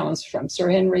head zones from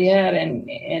Sir Henry Head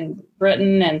in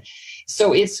Britain. And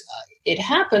so it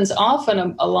happens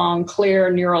often along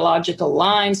clear neurological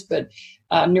lines, but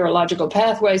neurological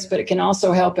pathways, but it can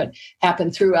also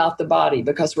happen throughout the body,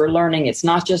 because we're learning it's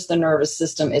not just the nervous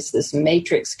system, it's this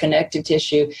matrix connective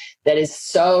tissue that is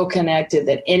so connected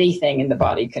that anything in the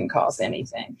body can cause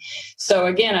anything. So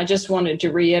again, I just wanted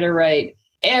to reiterate,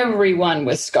 everyone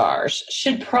with scars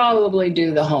should probably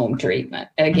do the home treatment.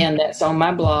 And again, that's on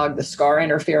my blog, the Scar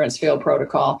Interference Field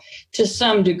Protocol, to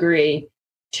some degree,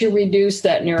 to reduce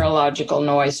that neurological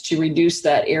noise, to reduce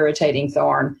that irritating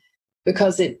thorn,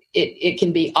 because it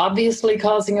can be obviously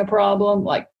causing a problem,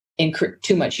 like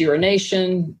too much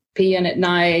urination, peeing at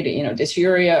night,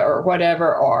 dysuria or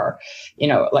whatever, or,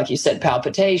 like you said,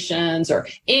 palpitations or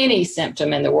any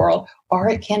symptom in the world. Or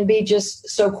it can be just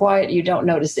so quiet you don't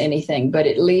notice anything, but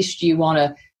at least you want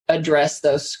to address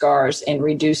those scars and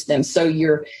reduce them so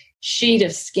your sheet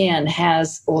of skin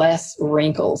has less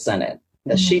wrinkles in it.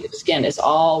 The sheet of skin is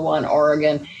all one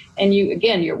organ. And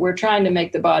we're trying to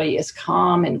make the body as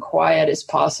calm and quiet as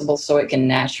possible so it can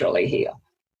naturally heal.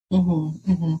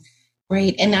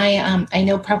 Great. And I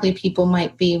know probably people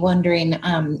might be wondering,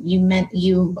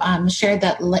 you shared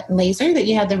that laser, that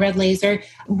you had the red laser.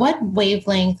 What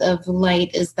wavelength of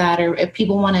light is that? Or if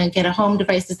people want to get a home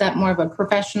device, is that more of a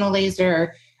professional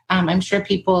laser? I'm sure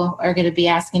people are going to be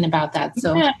asking about that.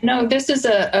 So yeah, no, this is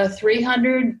a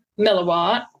 300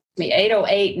 milliwatt, the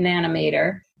 808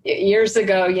 nanometer. Years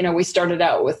ago, we started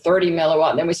out with 30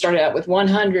 milliwatt, then we started out with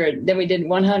 100, then we did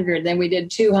 100, then we did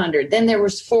 200, then there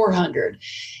was 400.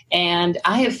 And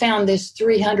I have found this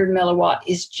 300 milliwatt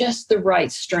is just the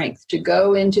right strength to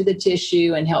go into the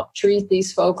tissue and help treat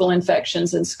these focal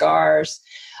infections and scars.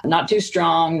 Not too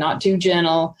strong, not too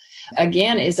gentle.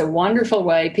 Again, is a wonderful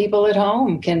way people at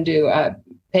home can do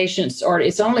patients, or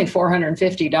it's only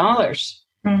 $450.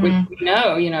 We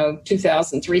know, $2,000,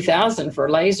 $3,000 for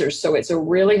lasers. So it's a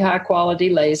really high quality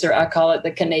laser. I call it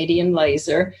the Canadian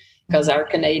laser because our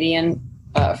Canadian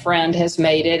friend has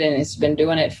made it and has been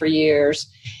doing it for years.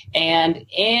 And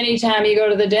anytime you go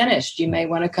to the dentist, you may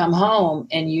want to come home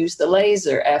and use the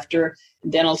laser. After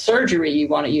dental surgery, you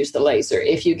want to use the laser.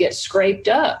 If you get scraped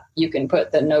up, you can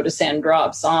put the Notisand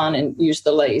drops on and use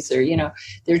the laser.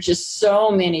 There's just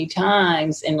so many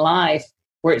times in life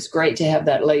where it's great to have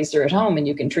that laser at home and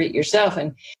you can treat yourself.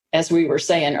 And as we were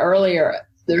saying earlier,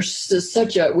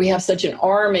 we have such an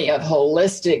army of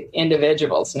holistic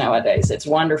individuals nowadays. It's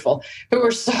wonderful, who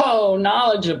are so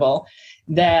knowledgeable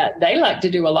that they like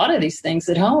to do a lot of these things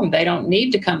at home. They don't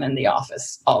need to come in the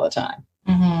office all the time.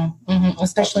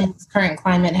 Especially in this current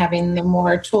climate, having the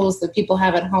more tools that people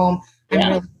have at home. I'm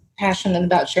really passionate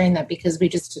about sharing that because we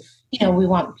just, we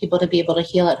want people to be able to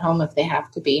heal at home if they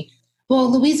have to be. Well,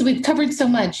 Louisa, we've covered so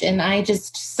much, and I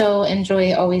just so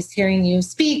enjoy always hearing you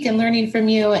speak and learning from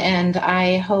you. And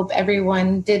I hope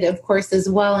everyone did, of course, as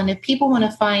well. And if people want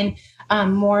to find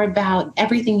more about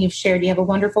everything you've shared, you have a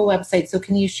wonderful website. So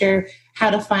can you share how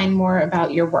to find more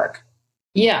about your work?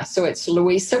 Yeah, so it's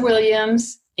Louisa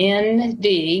Williams,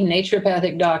 ND,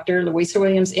 naturopathic doctor,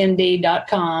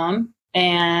 louisawilliamsnd.com.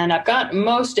 And I've got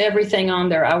most everything on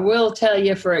there. I will tell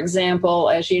you, for example,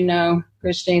 as you know,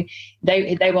 Christine,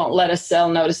 they won't let us sell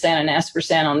Notisand and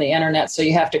Aspersan on the internet, so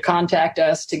you have to contact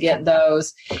us to get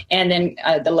those. And then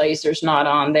the laser's not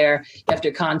on there. You have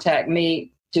to contact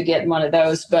me to get one of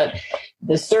those. But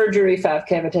the surgery, 5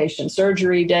 cavitation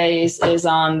surgery days is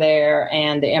on there,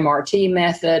 and the MRT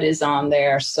method is on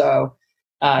there. So,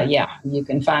 you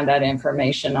can find that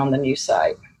information on the new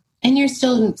site. And you're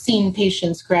still seeing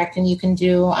patients, correct? And you can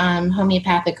do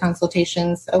homeopathic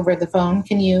consultations over the phone.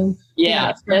 Can you? Yeah,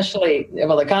 especially,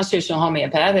 the constitutional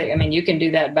homeopathic. I mean, you can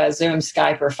do that by Zoom,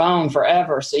 Skype, or phone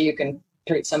forever. So you can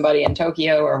treat somebody in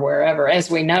Tokyo or wherever. As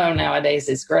we know nowadays,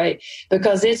 it's great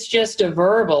because it's just a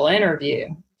verbal interview.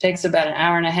 It takes about an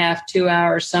hour and a half, 2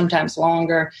 hours, sometimes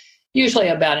longer, usually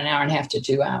about an hour and a half to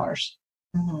 2 hours.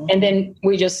 And then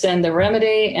we just send the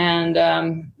remedy, and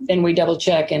then we double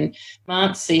check in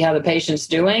months, see how the patient's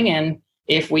doing. And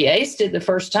if we aced it the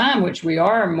first time, which we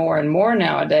are more and more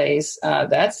nowadays,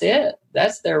 that's it.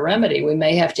 That's their remedy. We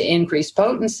may have to increase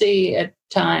potency at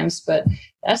times, but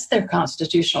that's their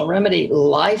constitutional remedy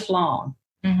lifelong.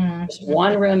 Just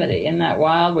one remedy. Isn't that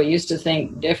wild? We used to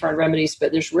think different remedies,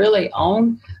 but there's really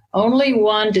only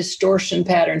one distortion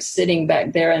pattern sitting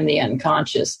back there in the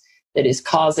unconscious that is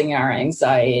causing our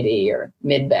anxiety or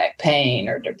mid-back pain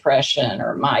or depression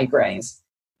or migraines.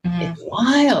 It's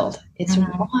wild. It's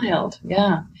wild.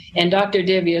 Yeah. And Dr.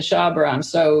 Divya Chabra, I'm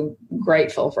so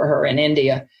grateful for her in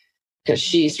India because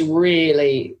she's the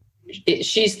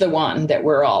one that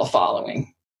we're all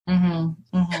following.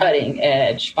 Cutting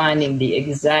edge, finding the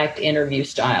exact interview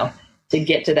style to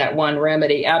get to that one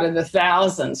remedy out of the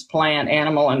thousands plant,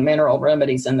 animal, and mineral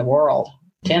remedies in the world,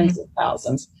 tens of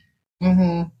thousands.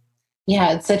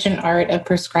 Yeah, it's such an art of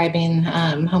prescribing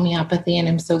homeopathy, and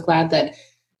I'm so glad that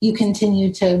you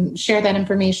continue to share that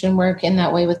information, work in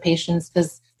that way with patients,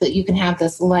 because that you can have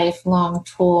this lifelong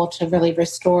tool to really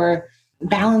restore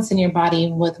balance in your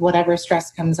body with whatever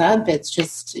stress comes up. It's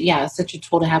just, such a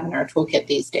tool to have in our toolkit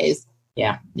these days.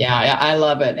 Yeah, I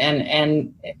love it.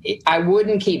 And I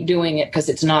wouldn't keep doing it because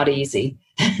it's not easy.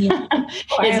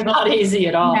 It's not easy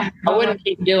at all. I wouldn't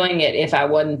keep doing it if I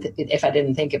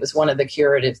didn't think it was one of the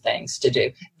curative things to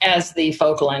do, as the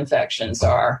focal infections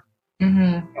are.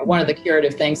 One of the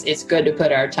curative things. It's good to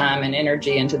put our time and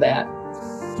energy into that.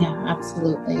 Yeah,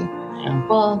 absolutely. Yeah.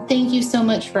 Well, thank you so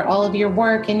much for all of your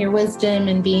work and your wisdom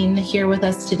and being here with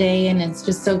us today. And it's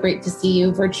just so great to see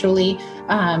you virtually.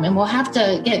 And we'll have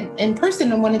to get in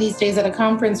person on one of these days at a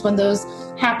conference when those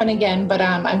happen again. But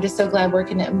I'm just so glad we're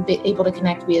able to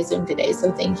connect via Zoom today.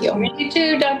 So thank you. You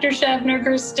too, Dr. Schaffner,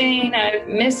 Christine. I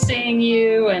miss seeing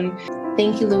you. And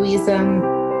thank you,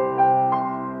 Louisa.